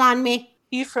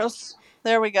froze.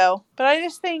 There we go. But I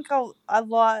just think a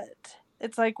lot.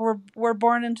 It's like we're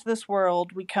born into this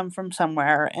world. We come from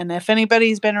somewhere. And if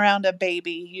anybody's been around a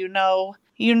baby, you know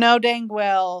dang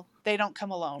well they don't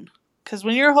come alone. Because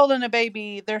when you're holding a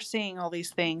baby, they're seeing all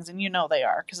these things. And they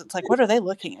are. Because it's like, what are they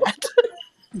looking at?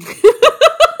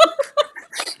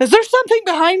 Is there something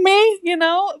behind me?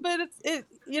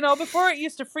 But before it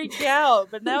used to freak you out,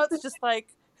 but now it's just like,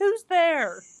 who's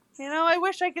there? I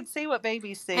wish I could see what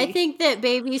babies see. I think that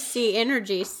babies see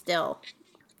energy still.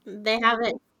 They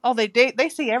haven't. Oh, they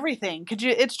see everything.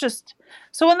 It's just,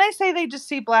 so when they say they just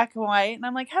see black and white, and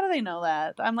I'm like, how do they know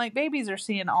that? I'm like, babies are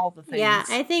seeing all the things. Yeah,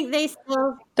 I think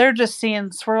they're just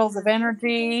seeing swirls of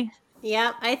energy.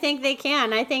 Yep, I think they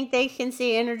can. I think they can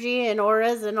see energy and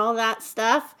auras and all that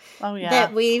stuff. Oh, yeah.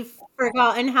 That we've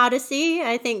forgotten how to see.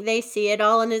 I think they see it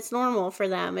all and it's normal for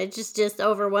them. It's just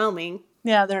overwhelming.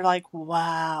 Yeah, they're like,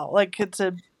 wow. Like, it's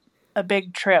a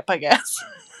big trip, I guess.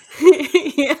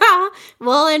 Yeah.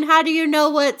 Well, and how do you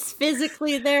know what's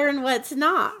physically there and what's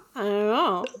not? I don't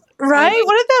know. Right?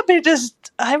 Wouldn't that be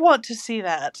just... I want to see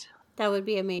that. That would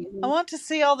be amazing. I want to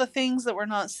see all the things that we're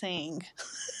not seeing.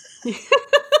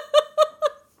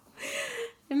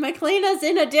 And Maclena's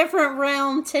in a different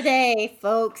realm today,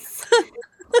 folks.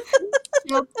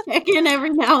 She'll check in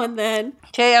every now and then.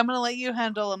 Okay, I'm going to let you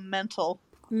handle a mental.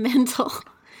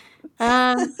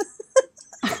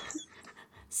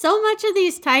 So much of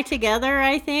these tie together,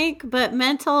 I think, but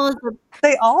mental is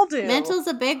they all do. Mental's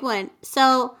a big one.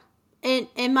 So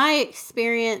in my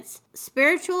experience,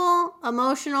 spiritual,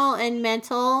 emotional, and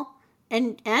mental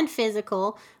and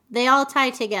physical, they all tie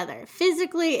together.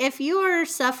 Physically, if you are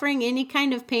suffering any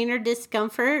kind of pain or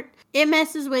discomfort, it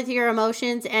messes with your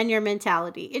emotions and your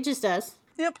mentality. It just does.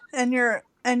 Yep, and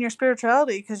your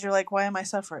spirituality, because you're like, why am I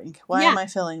suffering? Why am I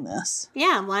feeling this?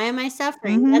 Yeah, why am I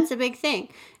suffering? Mm-hmm. That's a big thing.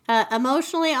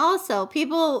 Emotionally also,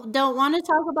 people don't want to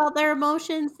talk about their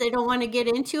emotions. They don't want to get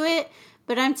into it.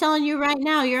 But I'm telling you right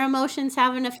now, your emotions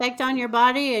have an effect on your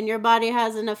body, and your body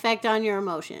has an effect on your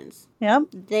emotions. Yep.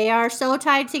 They are so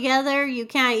tied together, you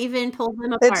can't even pull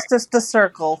them apart. It's just a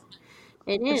circle.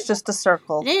 It is. It's just a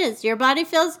circle. It is. Your body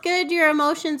feels good. Your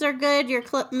emotions are good. Your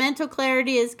mental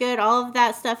clarity is good. All of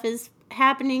that stuff is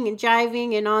happening and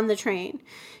jiving and on the train.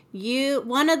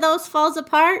 One of those falls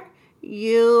apart,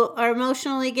 you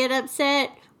emotionally get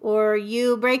upset, or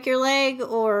you break your leg,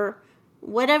 or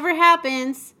whatever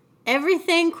happens,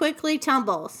 everything quickly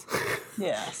tumbles.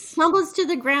 Yes. Tumbles to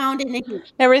the ground in a heap.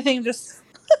 Everything just...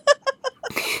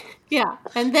 Yeah.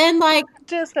 And then like...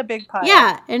 just a big pile.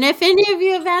 Yeah. And if any of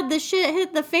you have had the shit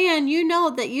hit the fan, you know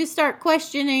that you start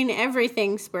questioning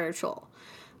everything spiritual.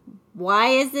 Why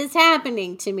is this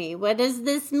happening to me? What does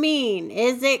this mean?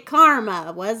 Is it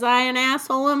karma? Was I an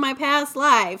asshole in my past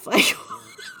life? Like,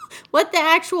 what the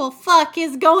actual fuck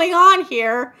is going on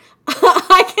here?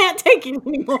 I can't take it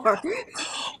anymore.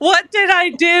 What did I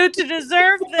do to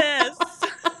deserve this?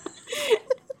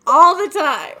 All the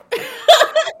time.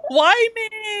 Why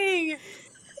me? And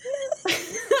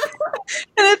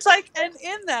it's like, and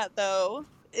in that though,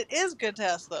 it is good to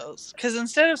ask those. Because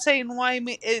instead of saying why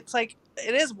me, it's like,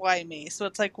 it is why me. So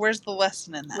it's like, where's the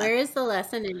lesson in that? Where is the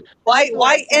lesson in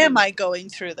why am I going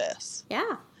through this?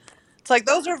 Yeah. It's like,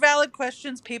 those are valid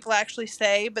questions people actually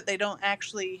say, but they don't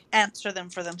actually answer them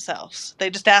for themselves. They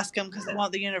just ask them because they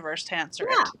want the universe to answer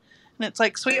it. And it's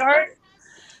like, sweetheart,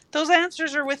 those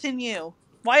answers are within you.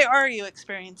 Why are you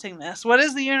experiencing this? What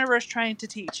is the universe trying to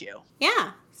teach you?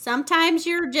 Yeah. Sometimes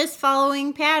you're just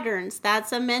following patterns.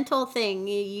 That's a mental thing.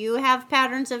 You have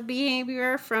patterns of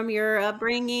behavior from your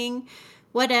upbringing,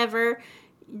 whatever.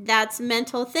 That's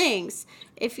mental things.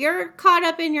 If you're caught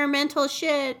up in your mental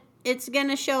shit, it's going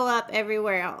to show up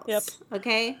everywhere else. Yep.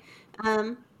 Okay?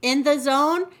 In the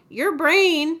zone, your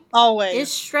brain always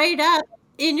is straight up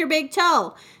in your big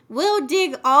toe. We'll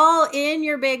dig all in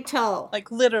your big toe.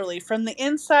 Like literally from the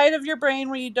inside of your brain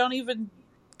where you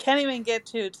can't even get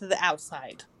to the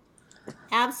outside.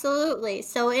 Absolutely.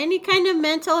 So any kind of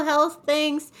mental health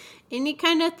things, any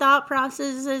kind of thought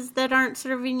processes that aren't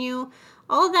serving you,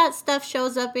 all that stuff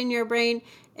shows up in your brain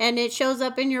and it shows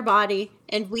up in your body,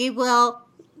 and we will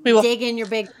dig in your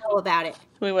big toe about it.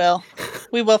 We will.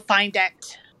 We will find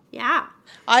it. Yeah.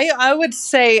 I would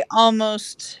say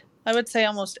almost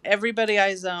everybody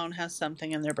I zone has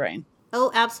something in their brain.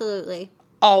 Oh, absolutely.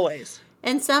 Always.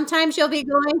 And sometimes you'll be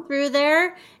going through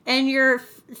there and your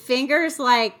fingers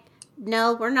like,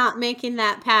 no, we're not making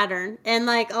that pattern. And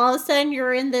like all of a sudden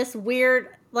you're in this weird,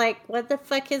 like, what the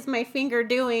fuck is my finger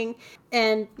doing?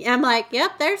 And I'm like,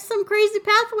 yep, there's some crazy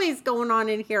pathways going on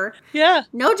in here. Yeah.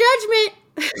 No judgment.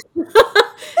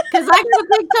 Because I got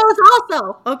big toes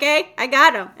also, okay? I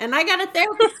got them. And I got a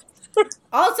therapist.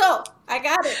 Also, I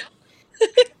got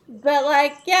it. But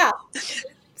like, yeah.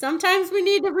 Sometimes we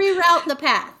need to reroute the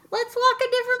path. Let's walk a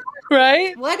different path.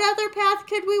 Right? What other path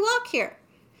could we walk here?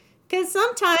 Because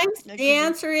sometimes the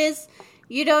answer is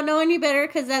you don't know any better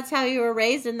because that's how you were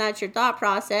raised and that's your thought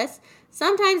process.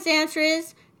 Sometimes the answer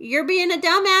is you're being a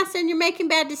dumbass and you're making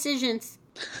bad decisions.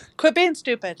 Quit being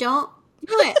stupid. Don't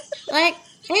do it. Like,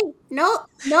 hey, no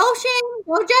shame,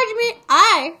 no judgment.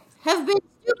 I have been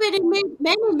stupid and made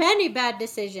many, many bad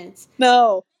decisions.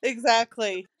 No,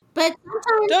 exactly. But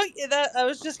sometimes I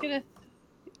was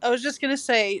just gonna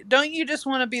say, don't you just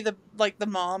want to be the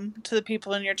mom to the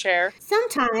people in your chair?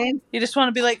 Sometimes you just want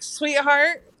to be like,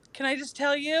 sweetheart, can I just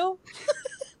tell you?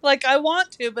 Like, I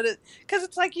want to, but because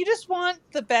it's like you just want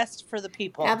the best for the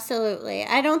people. Absolutely.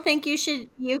 I don't think you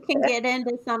can get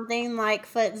into something like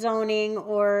foot zoning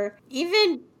or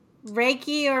even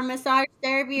Reiki or massage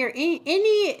therapy or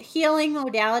any healing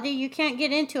modality. You can't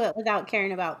get into it without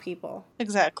caring about people.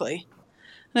 Exactly.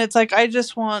 And it's like,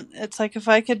 it's like if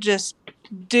I could just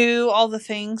do all the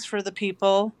things for the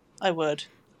people, I would.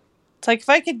 It's like if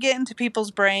I could get into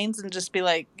people's brains and just be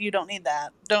like, you don't need that,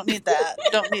 don't need that,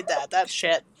 don't need that, that's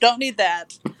shit, don't need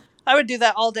that. I would do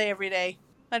that all day, every day.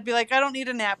 I'd be like, I don't need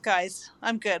a nap, guys.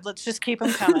 I'm good. Let's just keep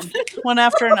them coming. One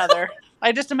after another.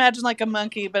 I just imagine like a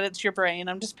monkey, but it's your brain.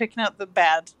 I'm just picking out the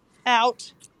bad.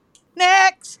 Out.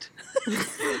 Next!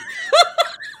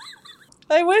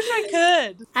 I wish I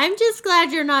could. I'm just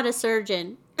glad you're not a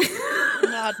surgeon.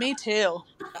 God, me too.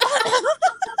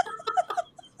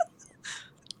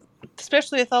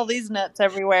 Especially with all these nuts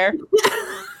everywhere.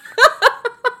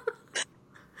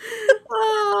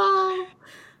 Oh.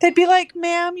 They'd be like,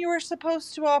 ma'am, you were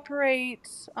supposed to operate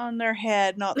on their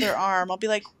head, not their arm. I'll be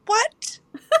like, what?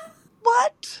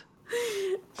 What?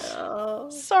 Oh.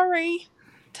 Sorry.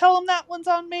 Tell them that one's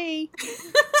on me.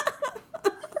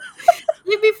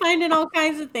 You'd be finding all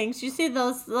kinds of things. You see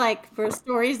those, like, for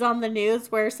stories on the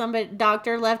news where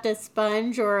doctor left a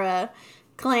sponge or a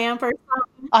clamp or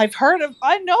something.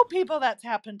 I know people that's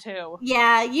happened to.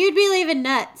 Yeah, you'd be leaving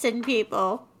nuts in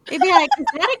people. They'd be like, is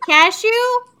that a cashew?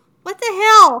 What the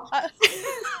hell?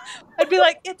 I'd be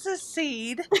like, it's a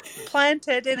seed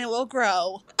planted and it will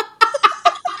grow.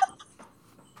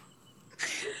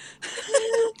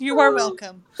 You are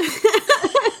welcome.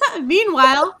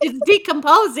 Meanwhile, it's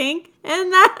decomposing,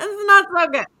 and that's not so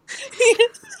good.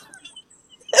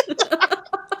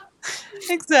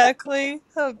 Exactly.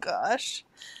 Oh, gosh.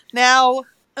 Now,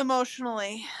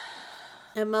 emotionally.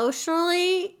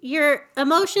 Emotionally, your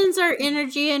emotions are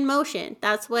energy in motion.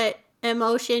 That's what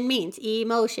emotion means.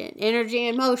 Emotion, energy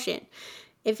in motion.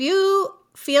 If you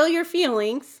feel your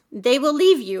feelings, they will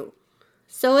leave you.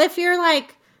 So if you're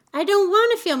like, I don't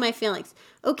want to feel my feelings.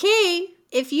 Okay,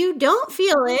 if you don't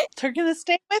feel it, they're going to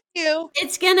stay with you.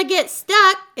 It's going to get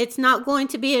stuck. It's not going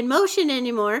to be in motion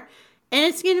anymore. And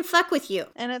it's going to fuck with you.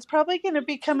 And it's probably going to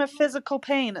become a physical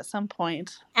pain at some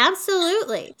point.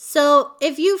 Absolutely. So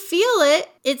if you feel it,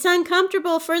 it's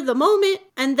uncomfortable for the moment,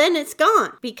 and then it's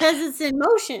gone because it's in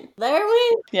motion. There we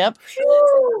go. Yep.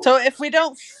 So if we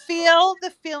don't feel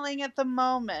the feeling at the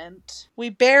moment, we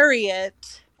bury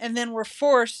it, and then we're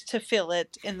forced to feel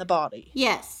it in the body.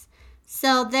 Yes.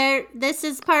 So this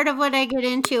is part of what I get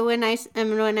into when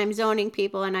I'm zoning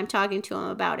people and I'm talking to them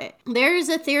about it. There is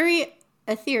a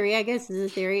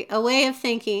way of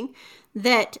thinking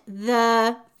that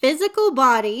the physical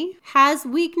body has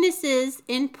weaknesses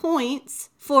in points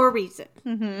for a reason.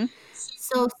 Mm-hmm.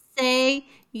 So say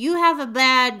you have a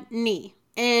bad knee.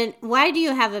 And why do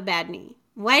you have a bad knee?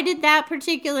 Why did that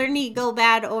particular knee go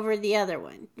bad over the other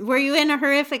one? Were you in a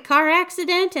horrific car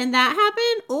accident and that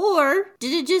happened? Or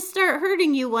did it just start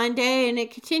hurting you one day and it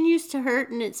continues to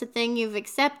hurt and it's a thing you've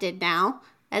accepted now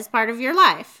as part of your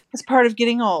life? It's part of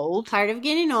getting old. Part of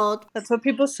getting old. That's what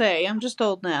people say. I'm just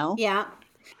old now. Yeah.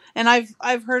 And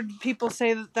I've heard people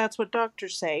say that that's what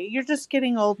doctors say. You're just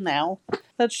getting old now.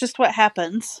 That's just what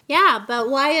happens. Yeah, but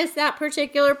why is that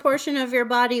particular portion of your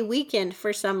body weakened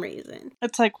for some reason?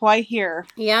 It's like, why here?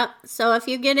 Yep. So if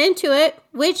you get into it,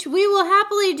 which we will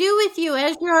happily do with you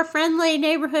as your friendly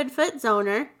neighborhood foot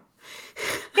zoner.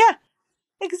 Yeah,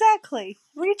 exactly.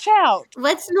 Reach out.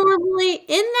 What's normally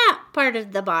in that part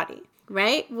of the body,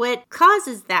 right? What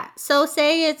causes that? So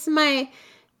say it's my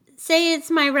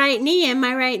right knee and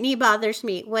my right knee bothers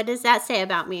me. What does that say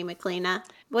about me, McLeana?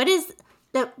 What is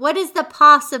the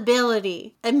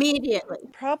possibility immediately?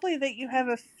 Probably that you have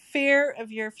a fear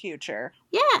of your future.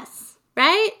 Yes,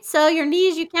 right? So your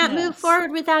knees, you can't move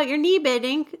forward without your knee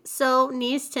bending. So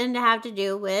knees tend to have to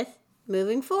do with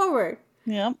moving forward.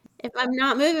 Yep. If I'm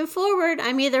not moving forward,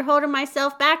 I'm either holding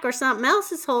myself back or something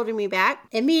else is holding me back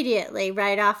immediately,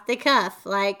 right off the cuff.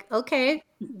 Like, okay,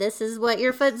 this is what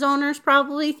your foot zoner's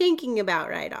probably thinking about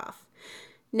right off.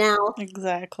 Now,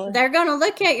 exactly. They're going to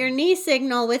look at your knee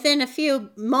signal within a few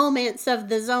moments of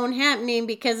the zone happening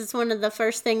because it's one of the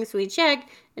first things we check.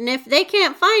 And if they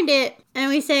can't find it and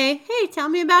we say, hey, tell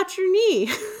me about your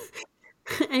knee.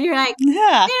 And you're like,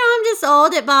 yeah, I'm just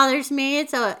old. It bothers me.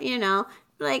 It's like,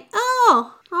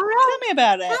 oh, all right. Tell me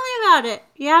about it. Tell me about it.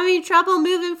 You have any trouble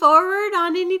moving forward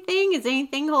on anything? Is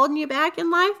anything holding you back in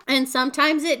life? And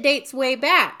sometimes it dates way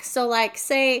back. So like,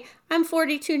 say I'm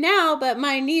 42 now, but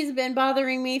my knee's been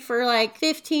bothering me for like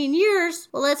 15 years.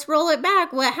 Well, let's roll it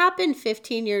back. What happened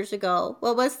 15 years ago?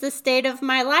 What was the state of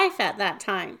my life at that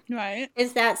time? Right.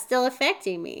 Is that still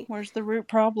affecting me? Where's the root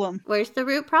problem? Where's the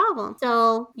root problem?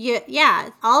 So, yeah,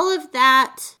 all of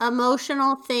that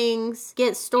emotional things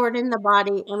get stored in the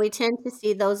body, and we tend to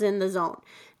see those in the zone.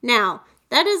 Now,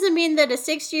 that doesn't mean that a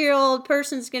 60-year-old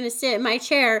person's going to sit in my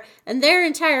chair and their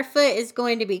entire foot is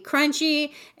going to be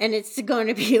crunchy and it's going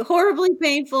to be horribly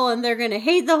painful and they're going to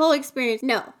hate the whole experience.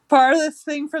 No, Farthest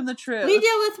thing from the truth. We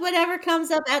deal with whatever comes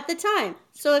up at the time.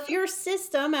 So if your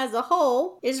system as a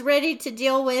whole is ready to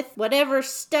deal with whatever's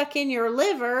stuck in your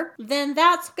liver, then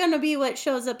that's going to be what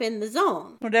shows up in the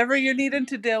zone. Whatever you're needing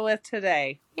to deal with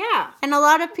today. Yeah. And a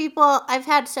lot of people, I've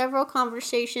had several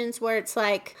conversations where it's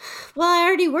like, well, I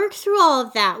already worked through all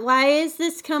of that. Why is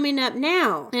this coming up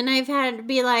now? And I've had to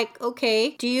be like,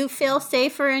 okay, do you feel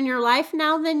safer in your life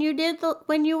now than you did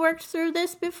when you worked through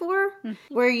this before?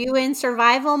 Mm-hmm. Were you in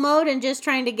survival mode and just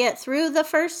trying to get through the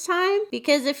first time?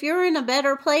 Because if you're in a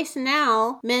better place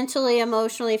now, mentally,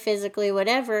 emotionally, physically,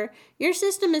 whatever, your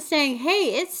system is saying,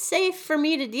 hey, it's safe for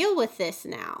me to deal with this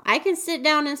now. I can sit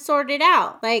down and sort it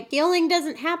out. Like, healing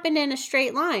doesn't happen in a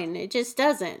straight line. It just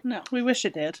doesn't. No, we wish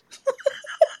it did.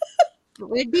 It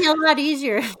would be a lot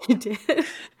easier if it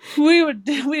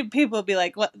did. People would be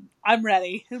like, "What? I'm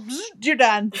ready. You're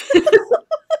done."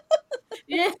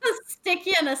 You just stick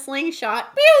you in a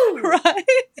slingshot. Pew! Right?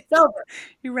 It's over.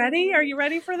 You ready? Are you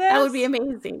ready for this? That would be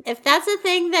amazing. If that's a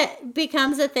thing that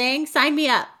becomes a thing, sign me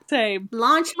up. Same.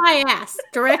 Launch my ass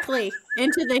directly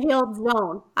into the healed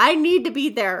zone. I need to be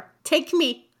there. Take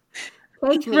me.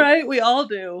 Take me. Right? We all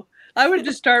do. I would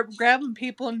just start grabbing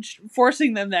people and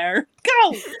forcing them there.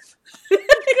 Go!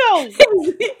 Go! You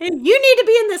need to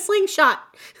be in the slingshot.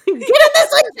 Get in the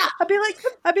slingshot! I'd be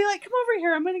like, come over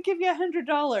here. I'm going to give you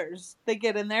 $100. They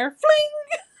get in there.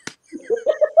 Fling! Fling!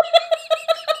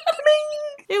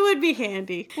 It would be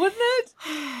handy. Wouldn't it?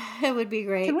 It would be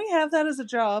great. Can we have that as a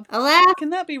job? Alas,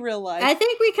 can that be real life? I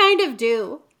think we kind of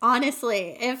do.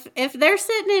 Honestly, if they're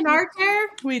sitting in our chair,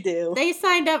 we do. They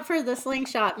signed up for the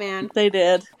slingshot, man. They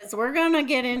did. Because we're going to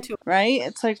get into it. Right?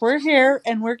 It's like, we're here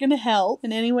and we're going to help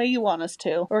in any way you want us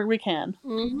to, or we can.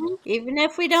 Mm-hmm. Even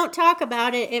if we don't talk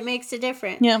about it, it makes a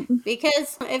difference. Yep.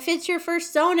 Because if it's your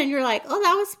first zone and you're like, oh,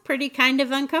 that was pretty kind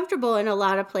of uncomfortable in a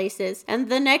lot of places. And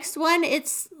the next one,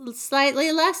 it's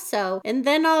slightly less so. And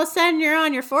then all of a sudden you're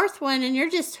on your fourth one and you're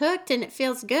just hooked and it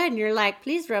feels good. And you're like,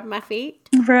 please rub my feet.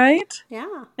 Right?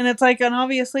 Yeah. And it's like, and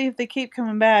obviously if they keep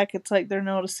coming back, it's like they're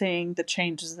noticing the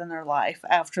changes in their life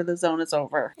after the zone is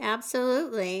over.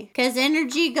 Absolutely. Because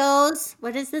energy goes,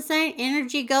 what is the saying?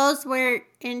 Energy goes where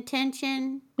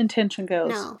intention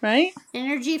goes. No. Right?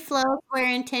 Energy flows where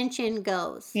intention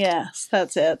goes. Yes,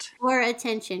 that's it. Or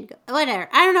attention. Whatever.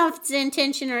 I don't know if it's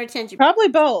intention or attention. Probably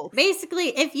both.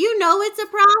 Basically, if you know it's a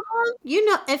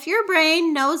problem, if your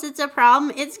brain knows it's a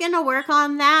problem, it's going to work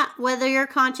on that whether you're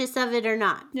conscious of it or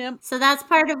not. Yep. So that's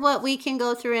part of what we can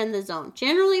go through in the zone.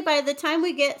 Generally, by the time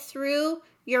we get through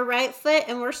your right foot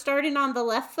and we're starting on the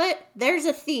left foot, there's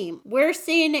a theme. We're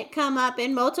seeing it come up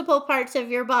in multiple parts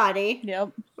of your body.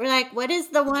 Yep. We're like, what is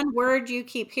the one word you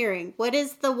keep hearing? What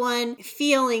is the one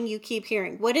feeling you keep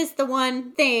hearing? What is the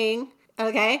one thing?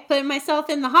 Okay, putting myself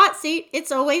in the hot seat,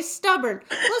 it's always stubborn.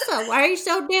 Melissa, why are you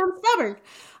so damn stubborn?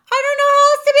 I don't know how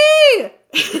else to be.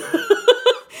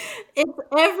 It's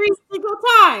every single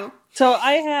time. So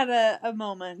I had a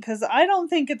moment, because I don't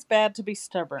think it's bad to be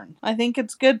stubborn. I think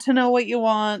it's good to know what you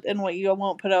want and what you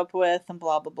won't put up with and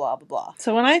blah, blah, blah, blah, blah.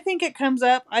 So when I think it comes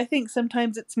up, I think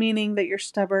sometimes it's meaning that you're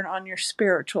stubborn on your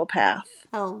spiritual path.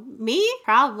 Oh, me?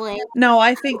 Probably. No,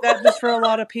 I think that just for a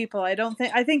lot of people.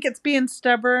 I think it's being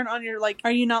stubborn on your, like,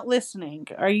 are you not listening?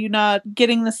 Are you not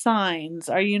getting the signs?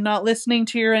 Are you not listening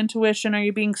to your intuition? Are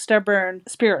you being stubborn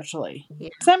spiritually? Yeah.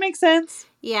 Does that make sense?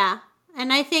 Yeah.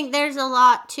 And I think there's a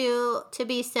lot to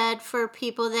be said for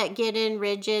people that get in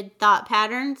rigid thought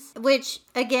patterns, which,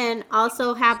 again,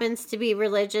 also happens to be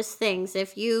religious things.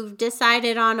 If you've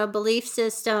decided on a belief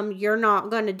system you're not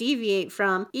going to deviate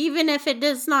from, even if it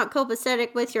does not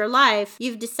copacetic with your life,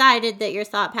 you've decided that your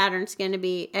thought pattern's going to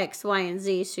be X, Y, and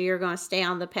Z, so you're going to stay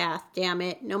on the path, damn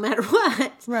it, no matter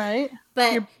what. Right.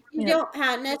 But you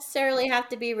don't necessarily have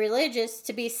to be religious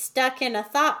to be stuck in a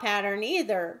thought pattern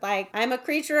either. Like, I'm a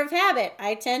creature of habit.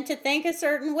 I tend to think a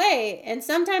certain way. And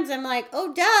sometimes I'm like,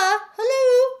 oh, duh,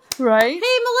 hello. Right. Hey,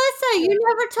 Melissa, you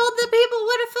never told the people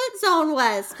what a foot zone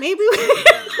was. Maybe they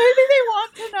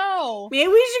want to know. Maybe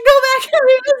we should go back and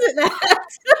revisit that.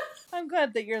 I'm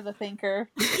glad that you're the thinker.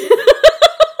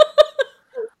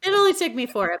 It only took me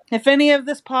 4 episodes. If any of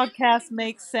this podcast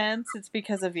makes sense, it's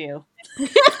because of you.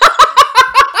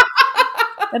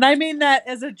 And I mean that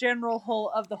as a general whole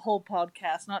of the whole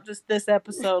podcast, not just this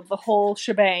episode, the whole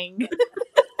shebang.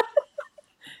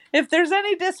 If there's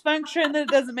any dysfunction that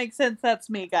doesn't make sense, that's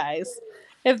me, guys.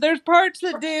 If there's parts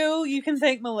that do, you can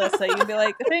thank Melissa. You can be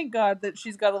like, thank God that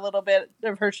she's got a little bit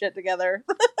of her shit together.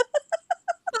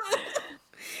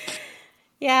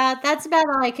 Yeah, that's about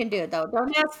all I can do, though.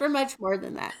 Don't ask for much more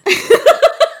than that.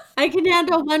 I can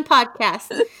handle one podcast.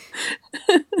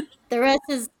 The rest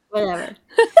is whatever.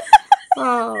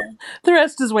 Oh. The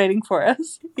rest is waiting for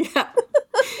us. Yeah.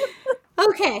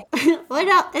 Okay. What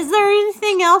else? Is there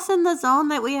anything else in the zone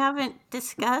that we haven't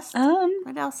discussed?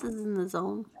 What else is in the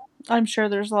zone? I'm sure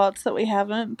there's lots that we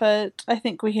haven't, but I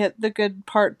think we hit the good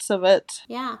parts of it.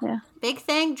 Yeah. Big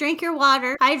thing, drink your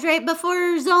water. Hydrate before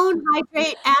your zone,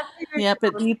 hydrate after your Yep,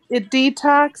 zone. it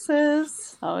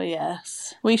detoxes. Oh,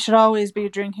 yes. We should always be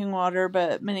drinking water,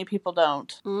 but many people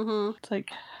don't. Mm-hmm. It's like,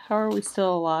 how are we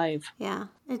still alive? Yeah.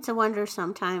 It's a wonder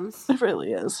sometimes. It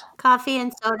really is. Coffee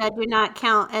and soda do not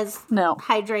count as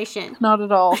hydration. Not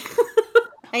at all.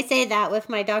 I say that with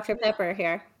my Dr. Pepper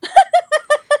here.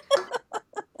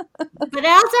 But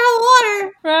I also have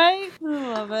water. Right?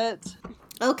 I love it.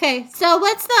 Okay, so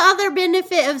what's the other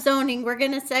benefit of zoning? We're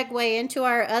going to segue into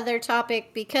our other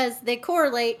topic because they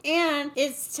correlate and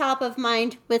it's top of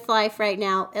mind with life right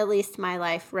now, at least my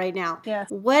life right now. Yes.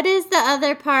 What is the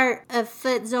other part of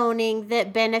foot zoning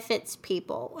that benefits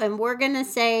people? And we're going to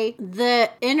say the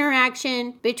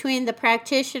interaction between the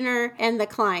practitioner and the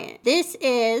client. This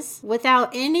is,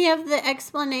 without any of the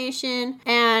explanation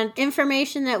and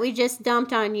information that we just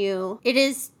dumped on you, it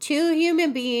is two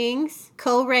human beings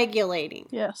co-regulating.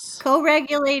 Yes.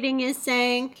 Co-regulating is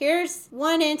saying, here's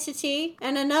one entity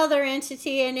and another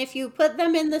entity, and if you put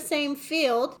them in the same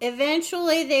field,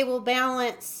 eventually they will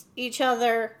balance each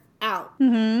other out.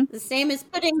 Mm-hmm. The same as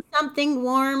putting something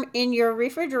warm in your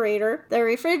refrigerator. The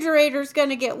refrigerator's going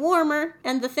to get warmer,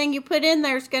 and the thing you put in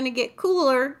there is going to get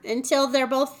cooler until they're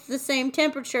both the same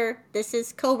temperature. This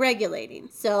is co-regulating.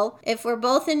 So if we're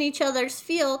both in each other's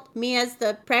field, me as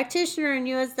the practitioner and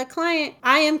you as the client,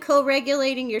 I am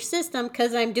co-regulating your system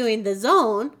because I'm doing the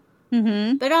zone.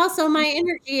 Mm-hmm. But also my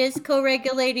energy is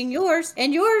co-regulating yours,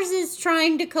 and yours is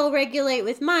trying to co-regulate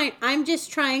with mine. I'm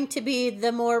just trying to be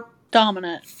the more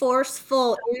dominant,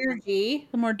 forceful energy,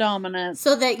 the more dominant,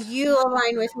 so that you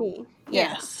align with me.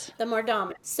 Yes. The more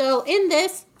dominant. So in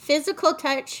this, physical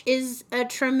touch is a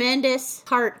tremendous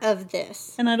part of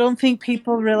this. And I don't think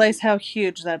people realize how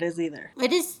huge that is either.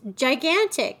 It is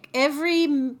gigantic.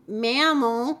 Every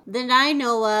mammal that I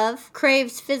know of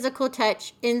craves physical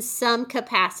touch in some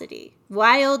capacity.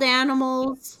 Wild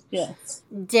animals, yes,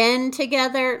 den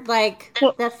together, like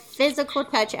the physical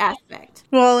touch aspect.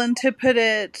 Well, and to put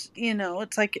it,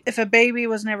 it's like if a baby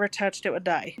was never touched, it would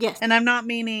die. Yes. And I'm not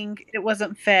meaning it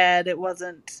wasn't fed,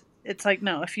 it's like,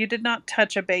 no, if you did not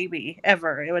touch a baby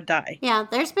ever, it would die. Yeah,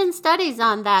 there's been studies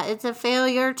on that. It's a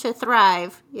failure to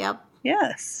thrive. Yep.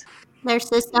 Yes. Their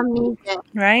system needs it.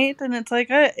 Right? And it's like,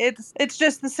 it's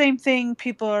just the same thing.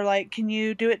 People are like, can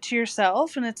you do it to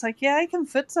yourself? And it's like, yeah, I can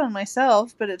foot zone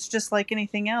myself, but it's just like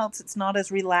anything else. It's not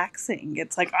as relaxing.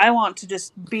 It's like, I want to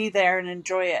just be there and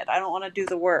enjoy it. I don't want to do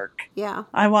the work. Yeah.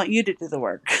 I want you to do the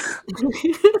work.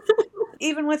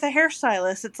 Even with a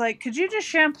hairstylist, it's like, could you just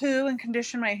shampoo and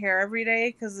condition my hair every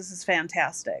day? Because this is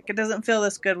fantastic. It doesn't feel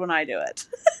this good when I do it.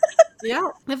 Yeah.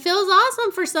 It feels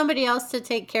awesome for somebody else to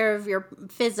take care of your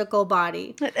physical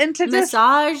body. And to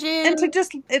massage it. And to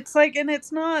just, it's like, and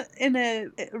it's not in a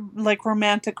like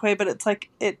romantic way, but it's like,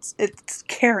 it's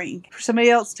caring for somebody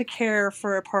else to care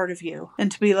for a part of you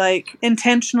and to be like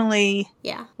intentionally,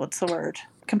 what's the word?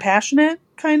 Compassionate,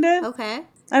 kind of? Okay.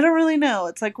 I don't really know.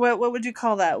 It's like, what would you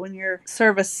call that when you're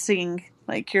servicing?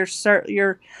 Like your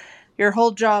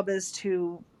whole job is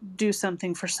to do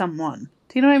something for someone.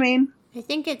 Do you know what I mean? I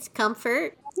think it's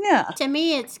comfort. Yeah. To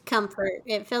me, it's comfort.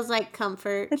 It feels like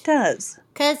comfort. It does.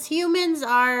 Because humans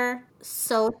are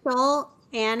social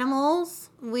animals.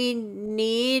 We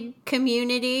need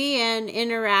community and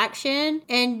interaction.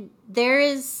 And there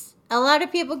is a lot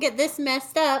of people get this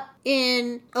messed up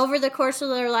over the course of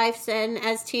their lives and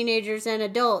as teenagers and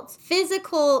adults.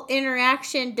 Physical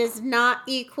interaction does not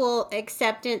equal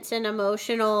acceptance and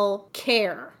emotional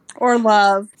care. Or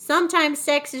love. Sometimes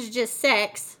sex is just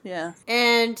sex. Yeah.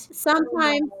 And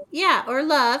sometimes, or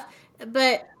love.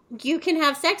 But you can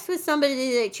have sex with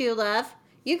somebody that you love.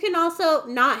 You can also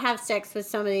not have sex with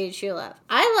somebody that you love.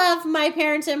 I love my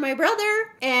parents and my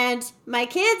brother and my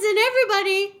kids and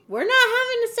everybody. We're not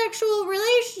having a sexual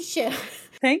relationship.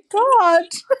 Thank God.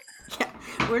 Yeah,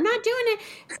 we're not doing it.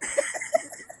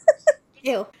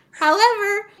 Ew.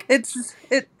 However, it's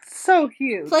so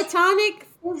huge. Platonic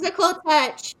physical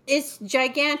touch is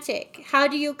gigantic. How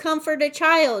do you comfort a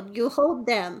child? You hold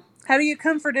them. How do you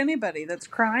comfort anybody that's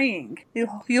crying?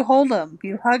 You hold them.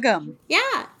 You hug them.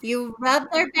 Yeah. You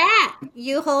rub their back.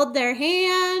 You hold their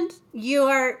hand. You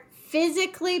are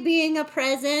physically being a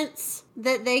presence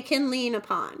that they can lean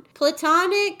upon.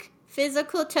 Platonic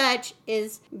physical touch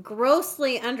is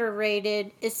grossly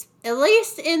underrated, at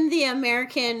least in the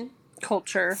American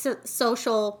culture,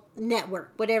 social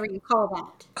network, whatever you call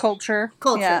that. Culture.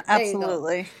 Culture. Yeah, There you go.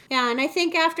 absolutely. Yeah, and I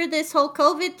think after this whole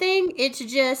COVID thing, it's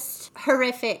just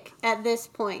horrific at this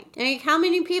point. Like, how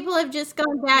many people have just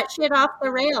gone batshit off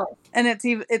the rails? And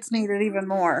it's needed even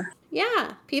more.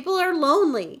 Yeah, people are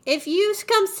lonely. If you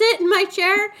come sit in my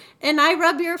chair and I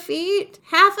rub your feet,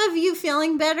 half of you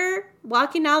feeling better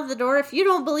walking out the door, if you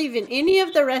don't believe in any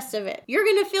of the rest of it, you're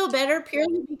going to feel better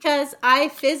purely because I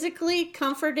physically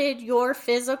comforted your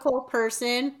physical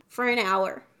person for an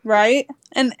hour. Right?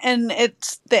 And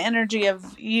it's the energy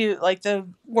of you, like the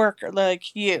worker, like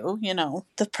you know,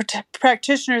 the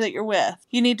practitioner that you're with.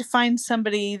 You need to find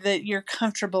somebody that you're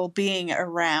comfortable being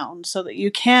around so that you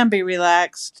can be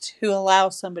relaxed to allow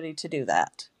somebody to do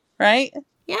that. Right?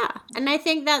 Yeah, and I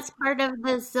think that's part of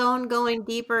the zone going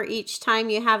deeper each time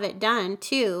you have it done,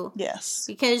 too. Yes.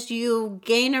 Because you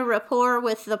gain a rapport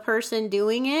with the person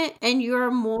doing it, and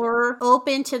you're more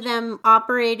open to them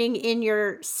operating in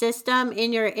your system,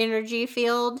 in your energy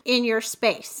field, in your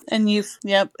space. And you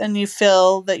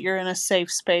feel that you're in a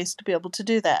safe space to be able to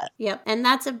do that. Yep, and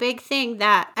that's a big thing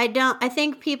that I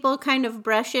think people kind of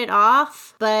brush it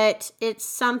off, but it's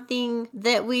something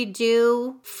that we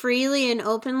do freely and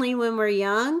openly when we're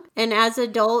young. And as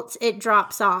adults, it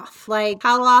drops off. Like,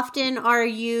 how often are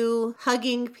you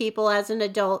hugging people as an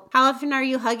adult? How often are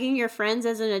you hugging your friends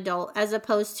as an adult as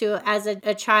opposed to as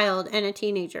a child and a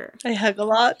teenager? I hug a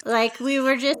lot. Like, we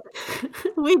were just,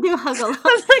 we do hug a lot.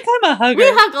 I was like, I'm a hugger. We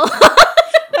hug a lot.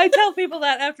 I tell people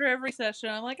that after every session.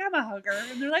 I'm like, I'm a hugger.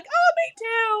 And they're like, oh, me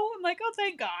too. I'm like, oh,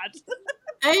 thank God.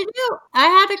 I do. I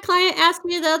had a client ask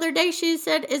me the other day, she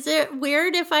said, is it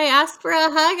weird if I ask for a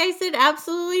hug? I said,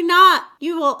 absolutely not.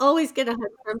 You will always get a hug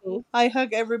from me. I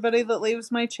hug everybody that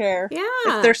leaves my chair. Yeah.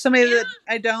 If there's somebody that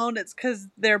I don't, it's because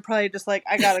they're probably just like,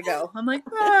 I gotta go. I'm like,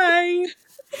 bye.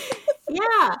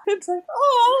 Yeah. It's like,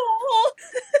 oh.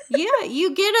 Yeah,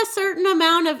 you get a certain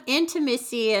amount of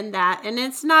intimacy in that, and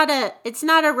it's not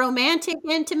a romantic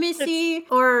intimacy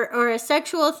or a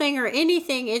sexual thing or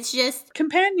anything. It's just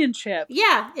companionship.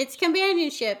 Yeah, it's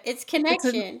companionship. It's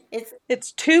connection.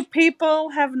 It's two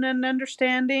people having an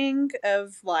understanding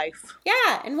of life.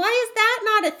 Yeah, and why is that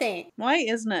not a thing? Why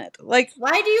isn't it? Like,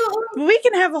 why do you? We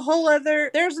can have a whole other.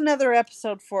 There's another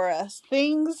episode for us.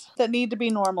 Things that need to be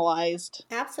normalized.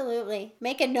 Absolutely.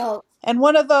 Make a note. And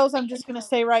one of those, I'm just going to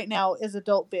say right now, is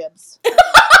adult bibs.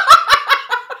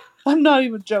 I'm not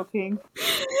even joking.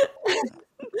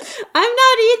 I'm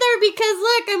not either because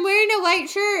look, I'm wearing a white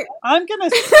shirt. I'm gonna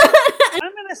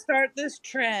start this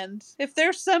trend. If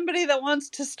there's somebody that wants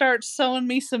to start sewing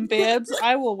me some bibs,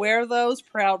 I will wear those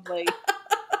proudly.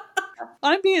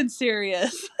 I'm being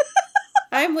serious.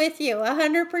 I'm with you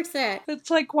 100%. It's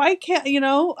like, why can't,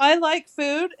 I like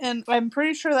food, and I'm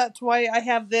pretty sure that's why I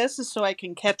have this, is so I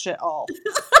can catch it all.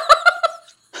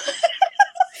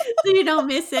 So you don't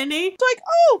miss any? It's like,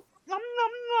 oh, nom,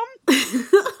 nom,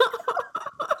 nom.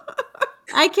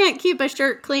 I can't keep a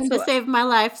shirt clean to save my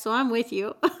life, so I'm with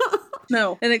you.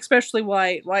 No, and especially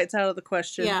white. White's out of the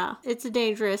question. Yeah, it's a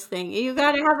dangerous thing. You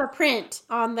got to have a print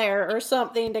on there or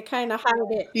something to kind of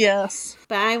hide it. Yes.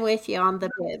 But I'm with you on the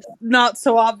bibs. Not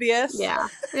so obvious. Yeah.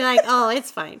 You're like, oh, it's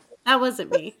fine. That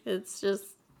wasn't me. It's just,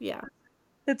 yeah.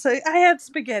 It's like, I had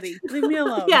spaghetti. Leave me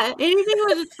alone. Yeah, anything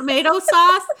with tomato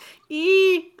sauce,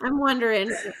 I'm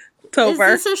wondering. It's over.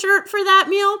 Is this a shirt for that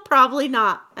meal? Probably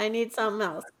not. I need something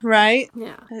else. Right?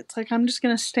 Yeah. It's like, I'm just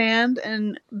going to stand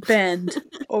and bend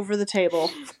over the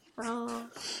table. Oh.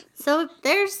 So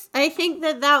I think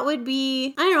that would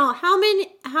be, I don't know,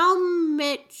 how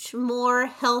much more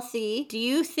healthy do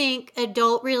you think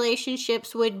adult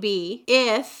relationships would be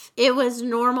if it was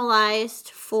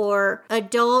normalized for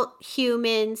adult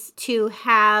humans to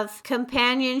have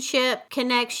companionship,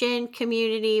 connection,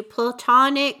 community,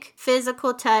 platonic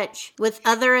physical touch with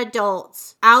other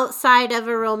adults outside of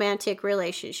a romantic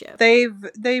relationship?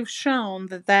 They've shown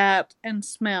that and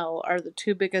smell are the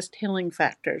two biggest healing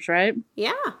factors, right?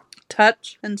 Yeah.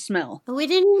 Touch and smell. We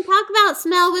didn't even talk about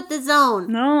smell with the zone.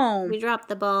 No. We dropped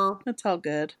the ball. That's all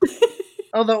good.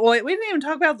 Oh, the oil. We didn't even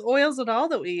talk about the oils at all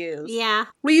that we use. Yeah.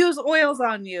 We use oils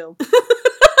on you.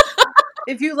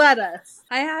 If you let us.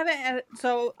 I haven't,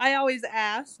 so I always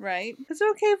ask, right? Is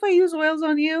it okay if I use oils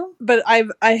on you? But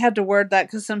I had to word that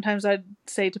because sometimes I'd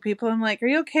say to people, I'm like, are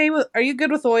you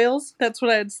good with oils? That's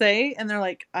what I'd say. And they're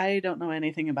like, I don't know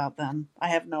anything about them. I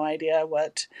have no idea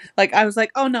what, I was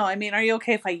like, oh no, I mean, are you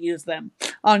okay if I use them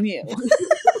on you?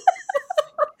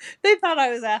 They thought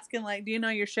I was asking, do you know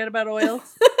your shit about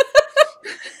oils?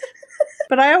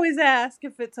 But I always ask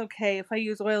if it's okay if I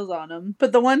use oils on them.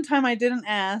 But the one time I didn't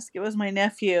ask, it was my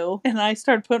nephew, and I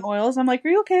started putting oils. I'm like, are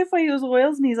you okay if I use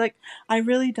oils? And he's like, I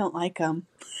really don't like them.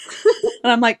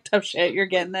 And I'm like, tough shit, you're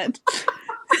getting it.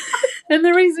 And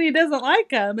the reason he doesn't like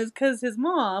them is because his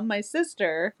mom, my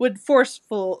sister, would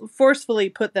forcefully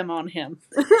put them on him.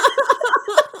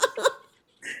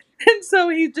 And so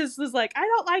he just was like, I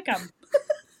don't like them.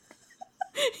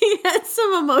 He had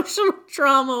some emotional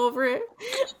trauma over it.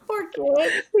 Poor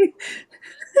kid.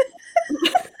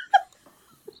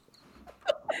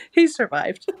 He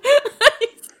survived.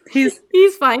 He's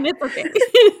fine. It's okay.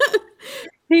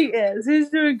 He is. He's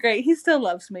doing great. He still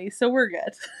loves me, so we're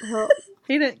good. Well,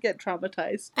 he didn't get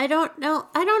traumatized. I don't know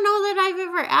that I've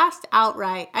ever asked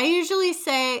outright. I usually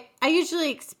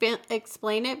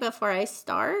explain it before I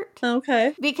start.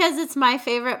 Okay. Because it's my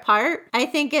favorite part. I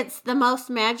think it's the most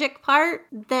magic part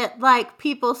that like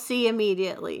people see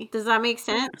immediately. Does that make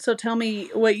sense? So tell me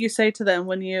what you say to them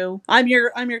when I'm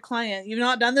your client. You've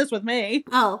not done this with me.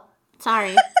 Oh,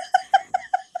 sorry.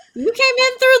 You came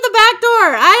in through the back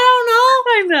door.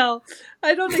 I know.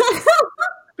 I don't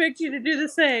expect you to do the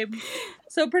same.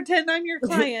 So pretend I'm your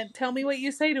client. Tell me what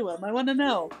you say to him. I want to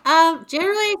know.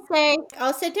 Generally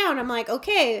I'll sit down. I'm like,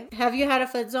 okay, have you had a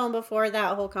foot zone before?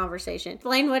 That whole conversation.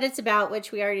 Explain what it's about,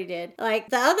 which we already did. Like,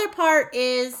 the other part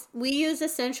is we use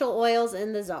essential oils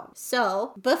in the zone.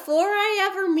 So before I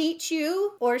ever meet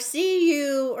you or see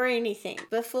you or anything,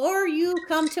 before you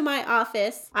come to my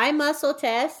office, I muscle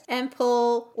test and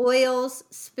pull oils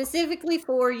specifically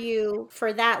for you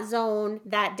for that zone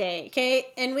that day. Okay.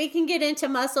 And we can get into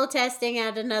muscle testing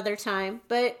at another time,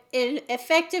 but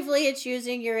effectively it's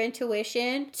using your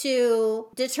intuition to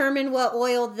determine what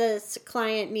oil this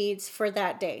client needs for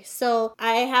that day. So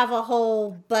I have a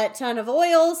whole butt ton of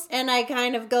oils and I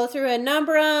kind of go through and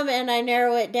number them and I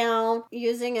narrow it down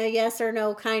using a yes or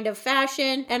no kind of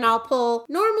fashion, and I'll pull,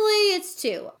 normally it's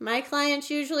 2. My clients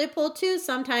usually pull 2,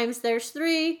 sometimes there's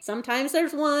 3, sometimes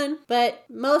there's 1, but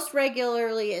most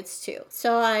regularly it's 2.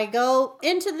 So I go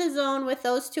into the zone with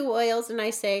those 2 oils and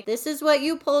I say, this is what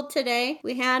you pulled today.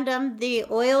 We hand them the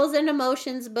Oils and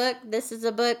Emotions book. This is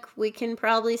a book. We can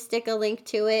probably stick a link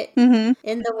to it in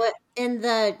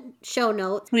the show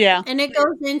notes. Yeah. And it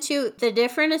goes into the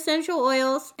different essential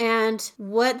oils and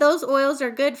what those oils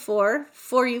are good for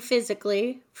you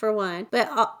physically, for one, but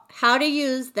how to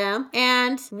use them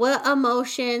and what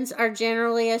emotions are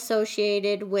generally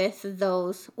associated with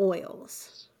those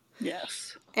oils.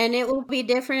 Yes. And it will be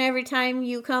different every time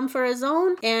you come for a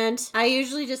zone. And I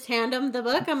usually just hand them the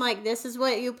book. I'm like, this is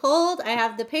what you pulled. I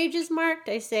have the pages marked.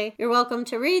 I say, you're welcome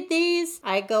to read these.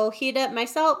 I go heat up my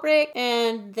salt brick.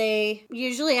 And they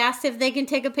usually ask if they can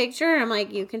take a picture. I'm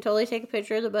like, you can totally take a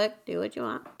picture of the book. Do what you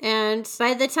want. And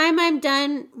by the time I'm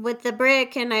done with the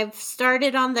brick and I've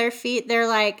started on their feet, they're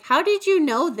like, how did you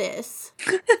know this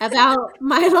about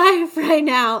my life right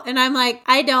now? And I'm like,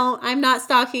 I'm not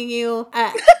stalking you.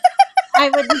 I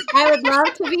would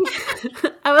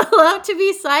love to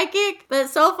be psychic, but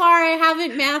so far I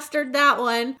haven't mastered that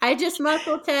one. I just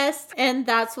muscle test, and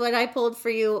that's what I pulled for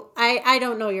you. I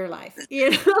don't know your life,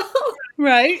 you know?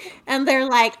 Right. And they're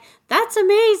like, that's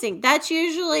amazing. That's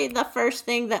usually the first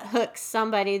thing that hooks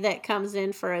somebody that comes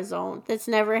in for a zone that's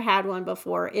never had one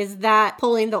before, is that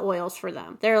pulling the oils for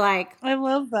them. They're like, I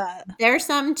love that. There's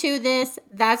something to this.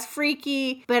 That's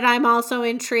freaky, but I'm also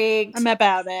intrigued. I'm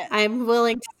about it. I'm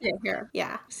willing to sit here.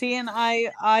 Yeah. See, and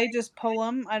I just pull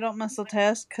them. I don't muscle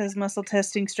test because muscle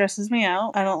testing stresses me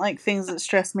out. I don't like things that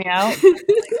stress me out.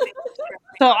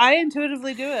 So I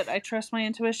intuitively do it. I trust my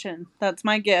intuition. That's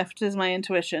my gift, is my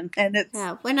intuition. And it's...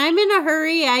 Yeah. When I'm in a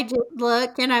hurry, I just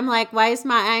look and I'm like, why is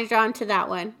my eyes drawn to that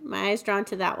one? My eyes drawn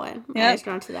to that one. My eyes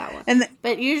drawn to that one.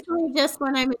 But usually just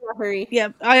when I'm in a hurry. Yeah.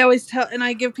 I always tell, and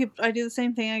I do the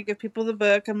same thing. I give people the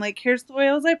book. I'm like, here's the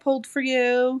oils I pulled for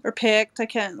you, or picked. I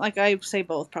can't, like, I say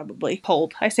both probably.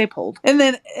 Pulled. I say pulled. And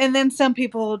then some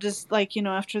people will just, like, you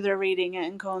know, after they're reading it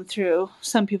and going through,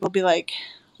 some people will be like,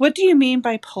 what do you mean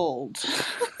by pulled?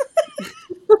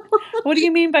 What do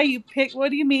you mean by you pick? What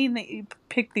do you mean that you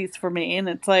pick these for me? And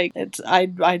it's like,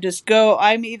 I just go,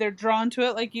 I'm either drawn to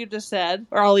it, like you just said,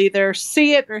 or I'll either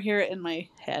see it or hear it in my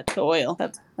head. The oil.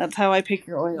 That's how I pick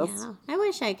your oils. Yeah. I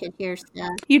wish I could hear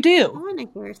stuff. You do. I want to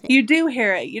hear things. You do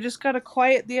hear it. You just gotta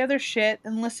quiet the other shit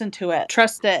and listen to it.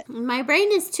 Trust it. My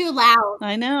brain is too loud.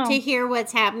 I know. To hear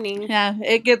what's happening. Yeah,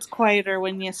 it gets quieter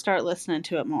when you start listening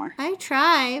to it more. I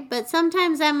try, but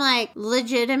sometimes I'm like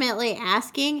legitimately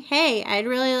asking, hey, I'd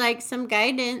really like some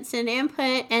guidance and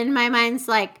input, and my mind's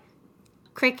like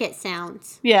cricket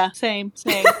sounds. Yeah, same.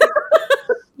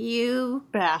 You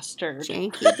bastard.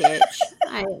 janky bitch.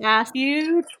 I asked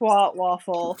you twat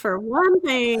waffle for one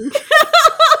thing.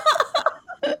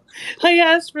 I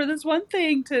asked for this one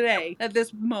thing today at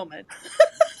this moment.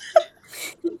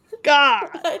 God.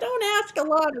 I don't ask a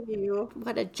lot of you.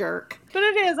 What a jerk. But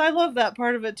it is. I love that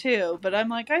part of it too. But I'm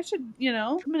like, I should,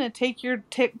 I'm going to take your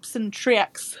tips and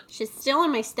tricks. She's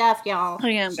stealing my stuff, y'all. I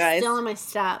am, guys. She's stealing my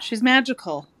stuff. She's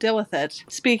magical. Deal with it.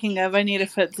 Speaking of, I need a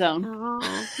foot zone.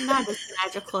 Oh, not as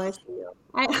magical as you.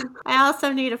 I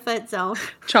also need a foot zone.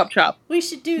 Chop, chop. We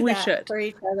should do We that should. for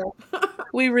each other.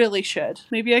 We really should.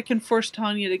 Maybe I can force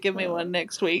Tanya to give me one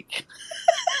next week.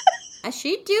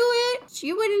 She'd do it.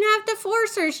 You wouldn't have to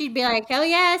force her. She'd be like, hell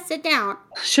yeah, sit down.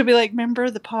 She'll be like, remember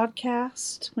the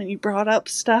podcast when you brought up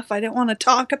stuff I didn't want to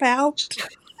talk about?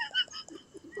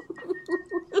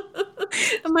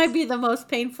 It might be the most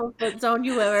painful foot zone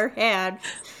you ever had.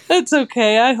 It's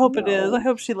okay. I hope it is. I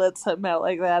hope she lets something out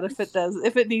like that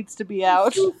if it needs to be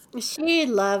out. She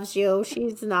loves you.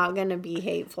 She's not going to be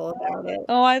hateful about it.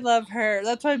 Oh, I love her.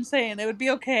 That's what I'm saying. It would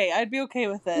be okay. I'd be okay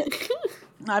with it.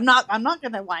 I'm not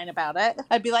going to whine about it.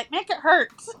 I'd be like, make it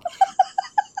hurt.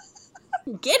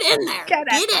 Get in there. Get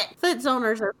it. Foot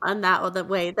zoners are fun that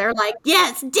way. They're like,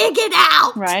 yes, dig it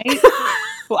out. Right?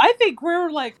 Well, I think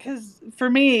we're like, because for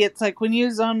me, it's like when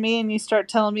you zone me and you start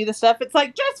telling me the stuff, it's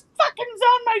like, just fucking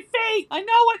zone my feet. I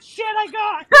know what shit I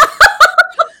got.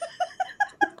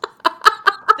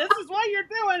 This is why you're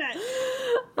doing it.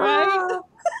 Right?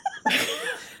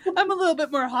 I'm a little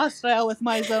bit more hostile with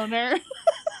my zoner.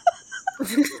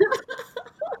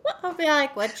 I'll be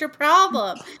like, what's your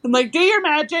problem? I'm like, do your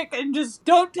magic and just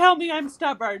don't tell me I'm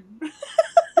stubborn.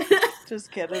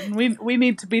 Just kidding. We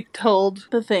need to be told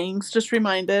the things, just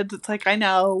reminded. It's like, I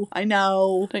know.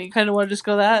 Don't you kind of want to just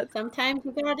go that? Sometimes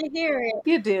you gotta hear it.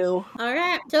 You do. All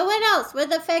right. So what else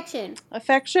with affection?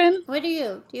 Affection? What do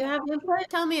you have input?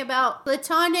 Tell me about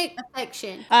platonic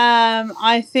affection.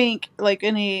 I think like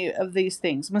any of these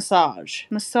things. Massage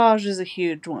is a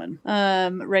huge one.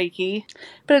 Reiki.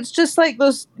 But it's just like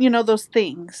those, those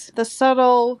things. The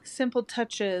subtle, simple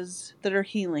touches that are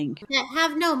healing. That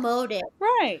have no motive.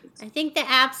 Right. I think the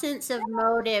absence of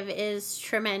motive is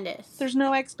tremendous. There's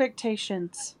no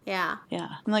expectations. Yeah. Yeah.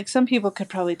 And like some people could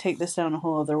probably take this down a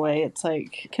whole other way. It's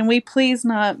like, can we please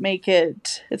not make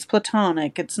it's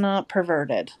platonic. It's not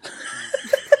perverted.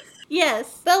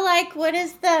 Yes, but like, what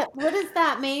is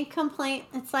that main complaint?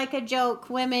 It's like a joke.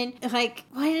 Women, like,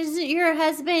 why doesn't your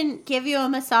husband give you a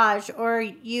massage or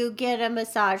you get a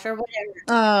massage or whatever?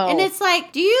 Oh. And it's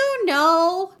like, do you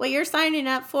know what you're signing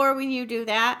up for when you do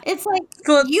that? It's like,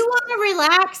 you want to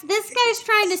relax? This guy's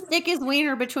trying to stick his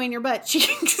wiener between your butt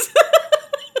cheeks.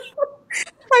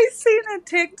 I seen a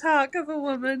TikTok of a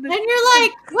woman. And you're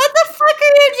like, what the fuck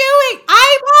are you doing?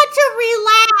 I want to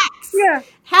relax. Yeah.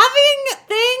 Having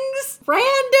things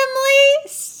randomly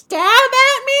stab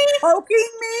at me.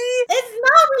 Poking me. It's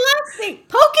not relaxing.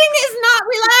 Poking is not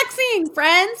relaxing,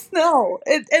 friends. No.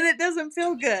 And it doesn't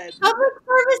feel good. Public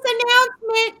service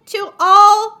announcement to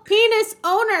all penis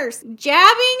owners.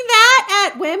 Jabbing that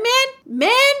at women,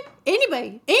 men,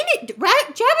 anybody,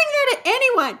 jabbing that at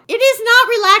anyone. It is not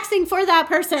relaxing for that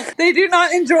person. They do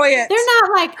not enjoy it. They're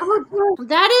not like, oh,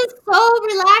 that is so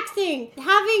relaxing.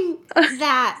 Having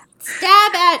that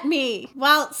stab at me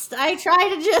whilst I try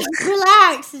to just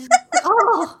relax.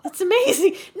 Oh, it's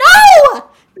amazing. No!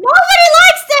 Nobody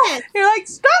likes this. You're like,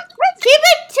 stop. Keep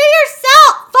it to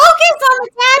yourself. Focus on the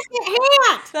task at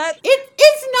hand.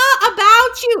 It's not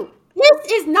about you.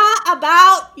 This is not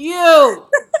about you.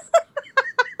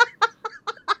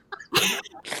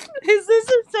 Is this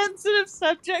a sensitive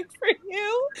subject for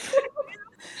you?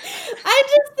 I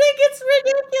just think it's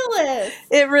ridiculous.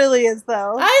 It really is,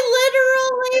 though. I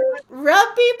literally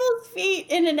rub people's feet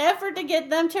in an effort to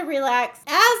get them to relax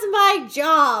as my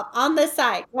job on the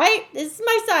side, right? This is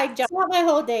my side job, not my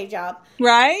whole day job.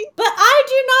 Right? But I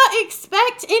do not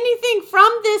expect anything from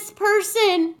this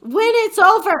person when it's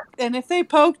over. And if they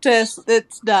poked us,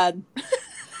 it's done.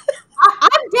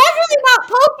 I'm definitely not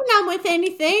poking them with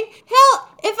anything. Hell,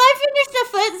 if I finished a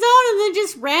foot zone and then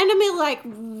just randomly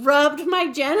rubbed my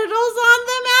genitals on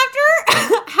them after,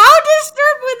 how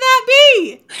disturbed would that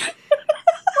be?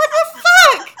 What the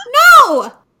fuck?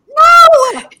 No!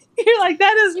 You're like,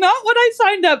 that is not what I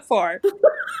signed up for. That's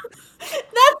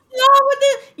not what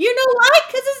you know why?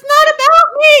 Because it's not about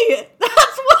me.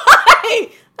 That's why.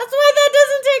 That's why that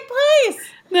doesn't take place.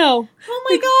 No. Oh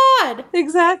my God.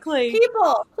 Exactly.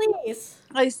 People, please. nice.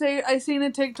 I seen a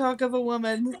TikTok of a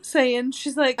woman saying,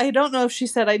 she's like, I don't know if she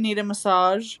said I need a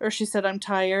massage or she said I'm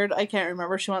tired. I can't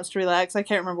remember. She wants to relax. I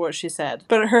can't remember what she said.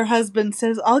 But her husband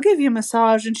says, I'll give you a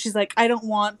massage. And she's like, I don't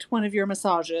want one of your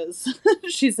massages.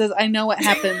 She says, I know what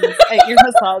happens at your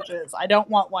massages. I don't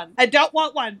want one. I don't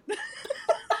want one.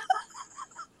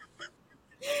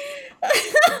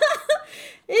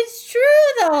 It's true,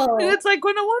 though. And it's like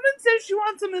when a woman says she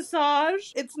wants a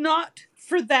massage, it's not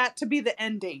for that to be the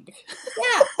ending.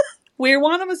 Yeah. We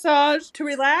want a massage to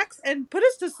relax and put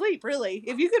us to sleep, really.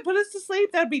 If you could put us to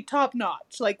sleep, that'd be top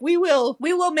notch. Like, we will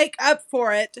make up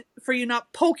for it for you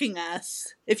not poking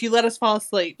us if you let us fall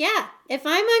asleep. Yeah. If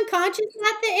I'm unconscious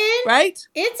at the end, right?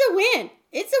 It's a win.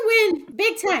 It's a win.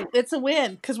 Big time. It's a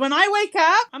win. Because when I wake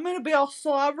up, I'm going to be all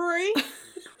slobbery.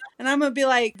 And I'm going to be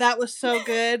like, that was so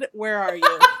good. Where are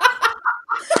you?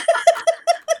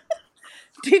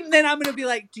 Then I'm going to be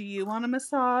like, do you want a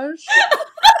massage?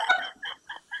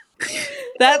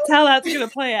 That's how that's going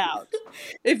to play out.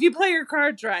 If you play your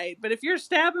cards right. But if you're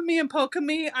stabbing me and poking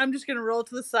me, I'm just going to roll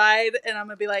to the side and I'm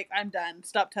going to be like, I'm done.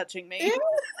 Stop touching me.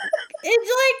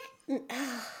 It's like...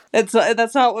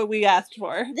 That's not what we asked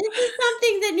for. This is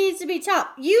something that needs to be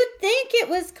taught. You'd think it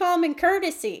was common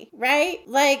courtesy, right?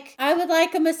 Like, I would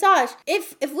like a massage.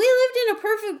 If we lived in a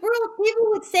perfect world,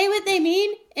 people would say what they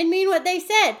mean and mean what they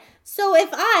said. So if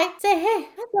I say, hey,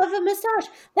 I love a massage,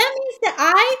 that means that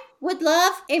I would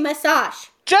love a massage.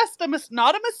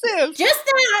 Not a masseuse. Just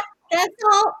that. That's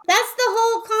all. That's the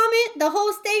whole comment, the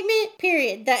whole statement,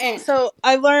 period, the end. So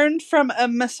I learned from a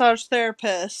massage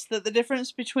therapist that the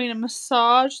difference between a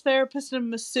massage therapist and a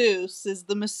masseuse is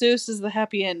the masseuse is the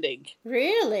happy ending.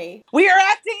 Really? We are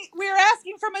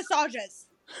asking for massages.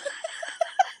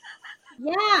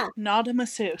 Yeah. Not a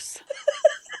masseuse.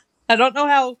 I don't know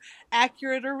how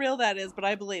accurate or real that is, but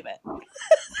I believe it.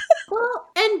 Well,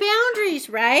 and boundaries,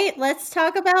 right? Let's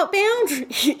talk about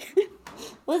boundaries.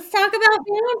 Let's talk about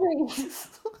boundaries.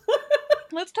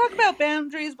 Let's talk about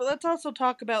boundaries, but let's also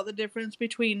talk about the difference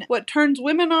between what turns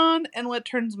women on and what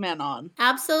turns men on.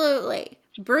 Absolutely.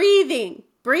 Breathing.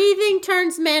 Breathing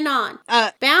turns men on.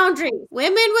 Boundaries.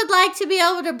 Women would like to be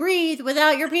able to breathe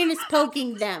without your penis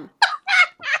poking them.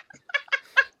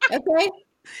 Okay?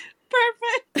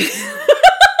 Perfect.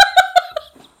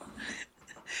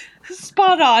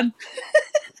 Spot on.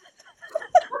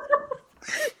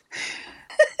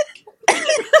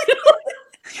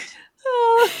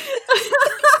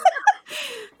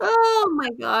 Oh my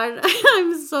god.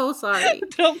 I'm so sorry.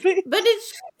 Don't be. But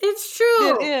it's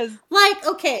true. It is. Like,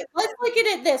 okay, let's look at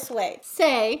it this way.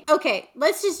 Say, okay,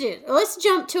 let's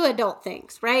jump to adult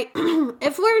things, right?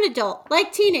 If we're an adult,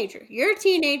 like teenager, you're a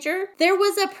teenager, there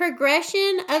was a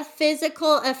progression of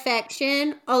physical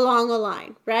affection along a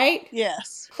line, right?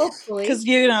 Yes. Hopefully. Because,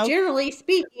 you know. Generally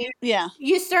speaking. Yeah.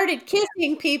 You started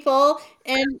kissing people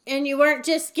and you weren't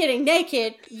just getting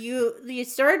naked. You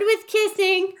started with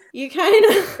kissing. You kind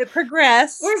of it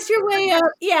progressed. Worked your way up.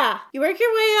 Yeah. You work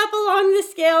your way up along the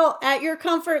scale at your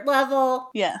comfort level.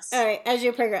 Yes. All right, as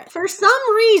you progress. For some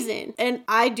reason, and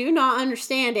I do not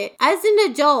understand it, as an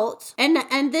adult,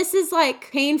 and this is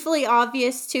like painfully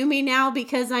obvious to me now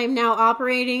because I'm now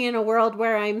operating in a world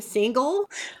where I'm single.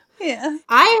 Yeah.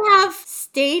 I have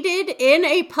stated in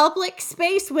a public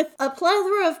space with a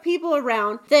plethora of people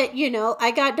around that, you know, I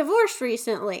got divorced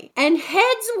recently. And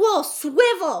heads will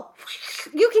swivel.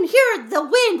 You can hear the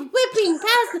wind whipping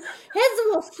past. Heads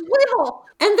will swivel.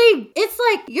 And it's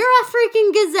like, you're a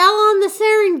freaking gazelle on the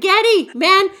Serengeti,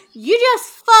 man. You just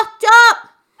fucked up.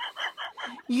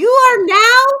 You are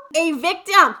now a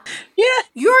victim. Yeah.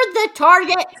 You're the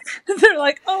target. They're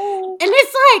like, oh. And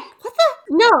it's like, what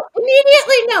the? No.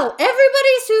 Immediately, no.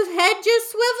 Everybody whose head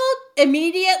just swiveled,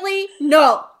 immediately,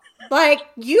 no. Like,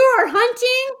 you are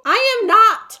hunting. I am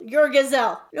not your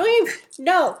gazelle.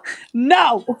 No.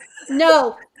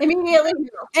 No. Immediately,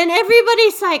 no. And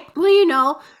everybody's like, well, you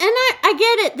know. And I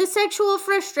get it. The sexual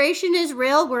frustration is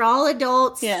real. We're all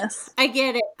adults. Yes. I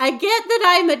get it. I get that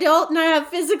I'm adult and I have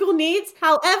physical needs.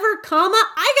 However,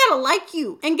 I gotta like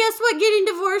you. And guess what getting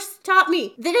divorced taught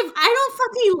me? That if I don't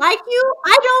fucking like you,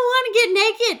 I don't want to get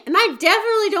naked. And I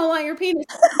definitely don't want your penis.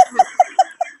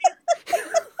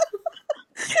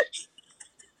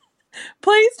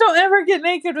 Please don't ever get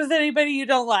naked with anybody you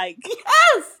don't like.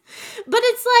 Yes! But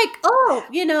it's like, oh,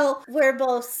 you know, we're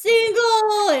both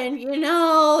single and, you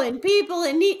know, and people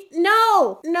in need.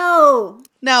 No.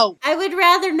 I would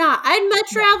rather not. I'd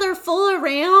much rather fool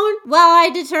around while I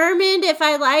determined if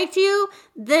I liked you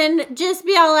than just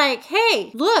be all like,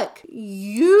 hey, look,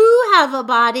 you have a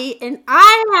body and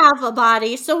I have a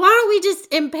body, so why don't we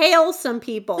just impale some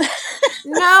people?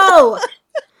 No.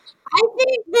 I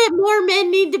think that more men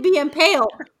need to be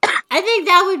impaled. I think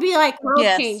that would be like world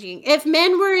changing. If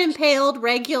men were impaled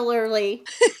regularly.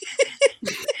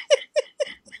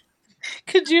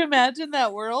 Could you imagine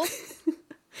that world?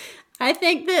 I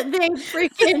think that they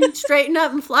freaking straighten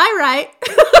up and fly right.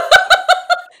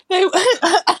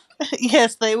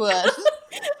 Yes, they would.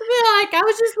 Like, I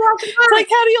was just walking by. It's like,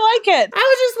 how do you like it? I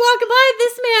was just walking by.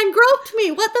 This man groped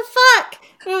me. What the fuck?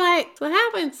 And I'm like, what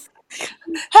happens?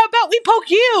 How about we poke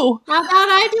you? How about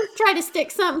I just try to stick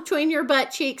something between your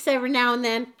butt cheeks every now and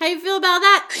then? How you feel about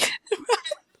that?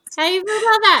 How you feel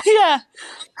about that? Yeah.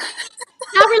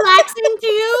 How relaxing to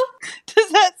you? Does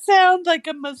that sound like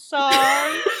a massage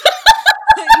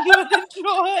that you would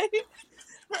enjoy?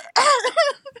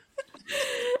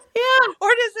 Yeah. Or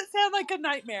does it sound like a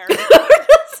nightmare?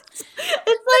 It's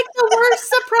like the worst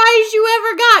surprise you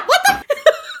ever got. What the?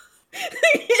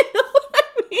 You know what I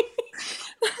mean?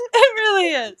 It really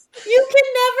is. You can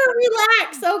never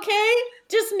relax, okay?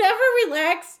 Just never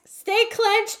relax. Stay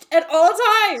clenched at all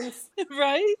times.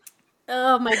 Right?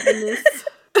 Oh my goodness.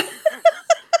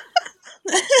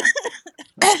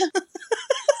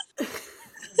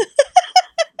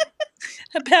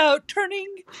 About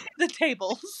turning the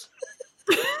tables.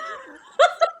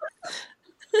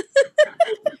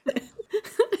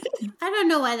 I don't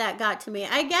know why that got to me.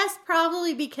 I guess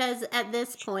probably because at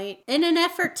this point, in an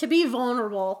effort to be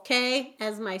vulnerable, okay,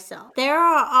 as myself, there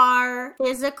are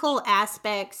physical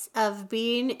aspects of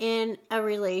being in a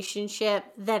relationship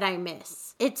that I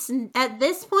miss. It's at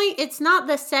this point, it's not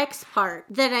the sex part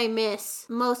that I miss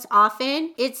most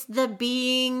often. It's the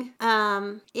being,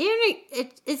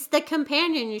 it's the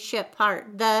companionship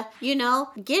part. The,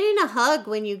 getting a hug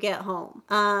when you get home.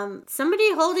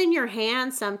 Somebody holding your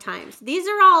hand sometimes. These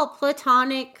are all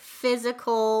platonic,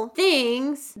 physical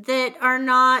things that are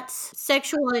not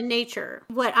sexual in nature.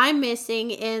 What I'm missing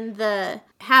in the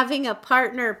having a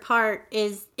partner part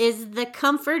is the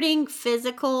comforting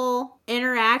physical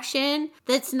interaction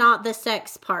that's not the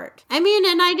sex part. I mean,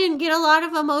 and I didn't get a lot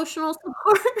of emotional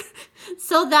support,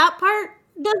 so that part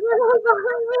doesn't really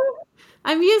bother me.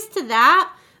 I'm used to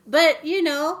that. But,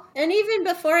 and even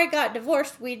before I got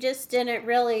divorced, we just didn't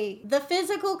really, the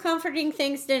physical comforting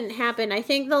things didn't happen. I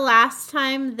think the last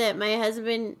time that my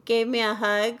husband gave me a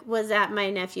hug was at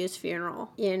my nephew's funeral,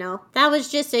 That was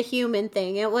just a human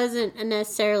thing. It wasn't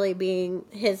necessarily being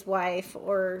his wife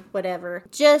or whatever.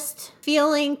 Just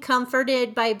feeling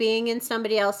comforted by being in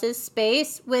somebody else's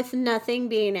space with nothing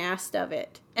being asked of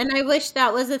it. And I wish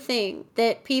that was a thing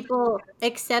that people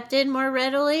accepted more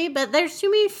readily, but there's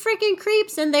too many freaking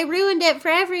creeps and they ruined it for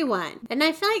everyone. And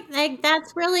I feel like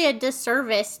that's really a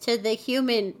disservice to the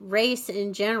human race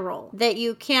in general, that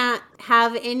you can't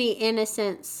have any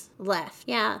innocence left.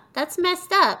 Yeah, that's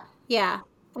messed up. Yeah.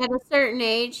 At a certain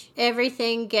age,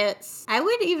 everything gets, I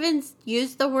would even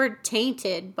use the word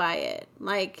tainted by it.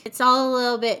 Like, it's all a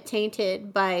little bit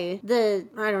tainted by the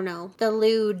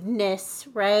lewdness,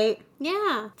 right?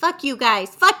 Yeah. Fuck you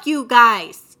guys. Fuck you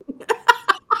guys.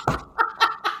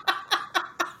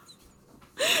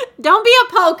 Don't be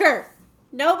a poker.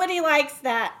 Nobody likes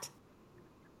that.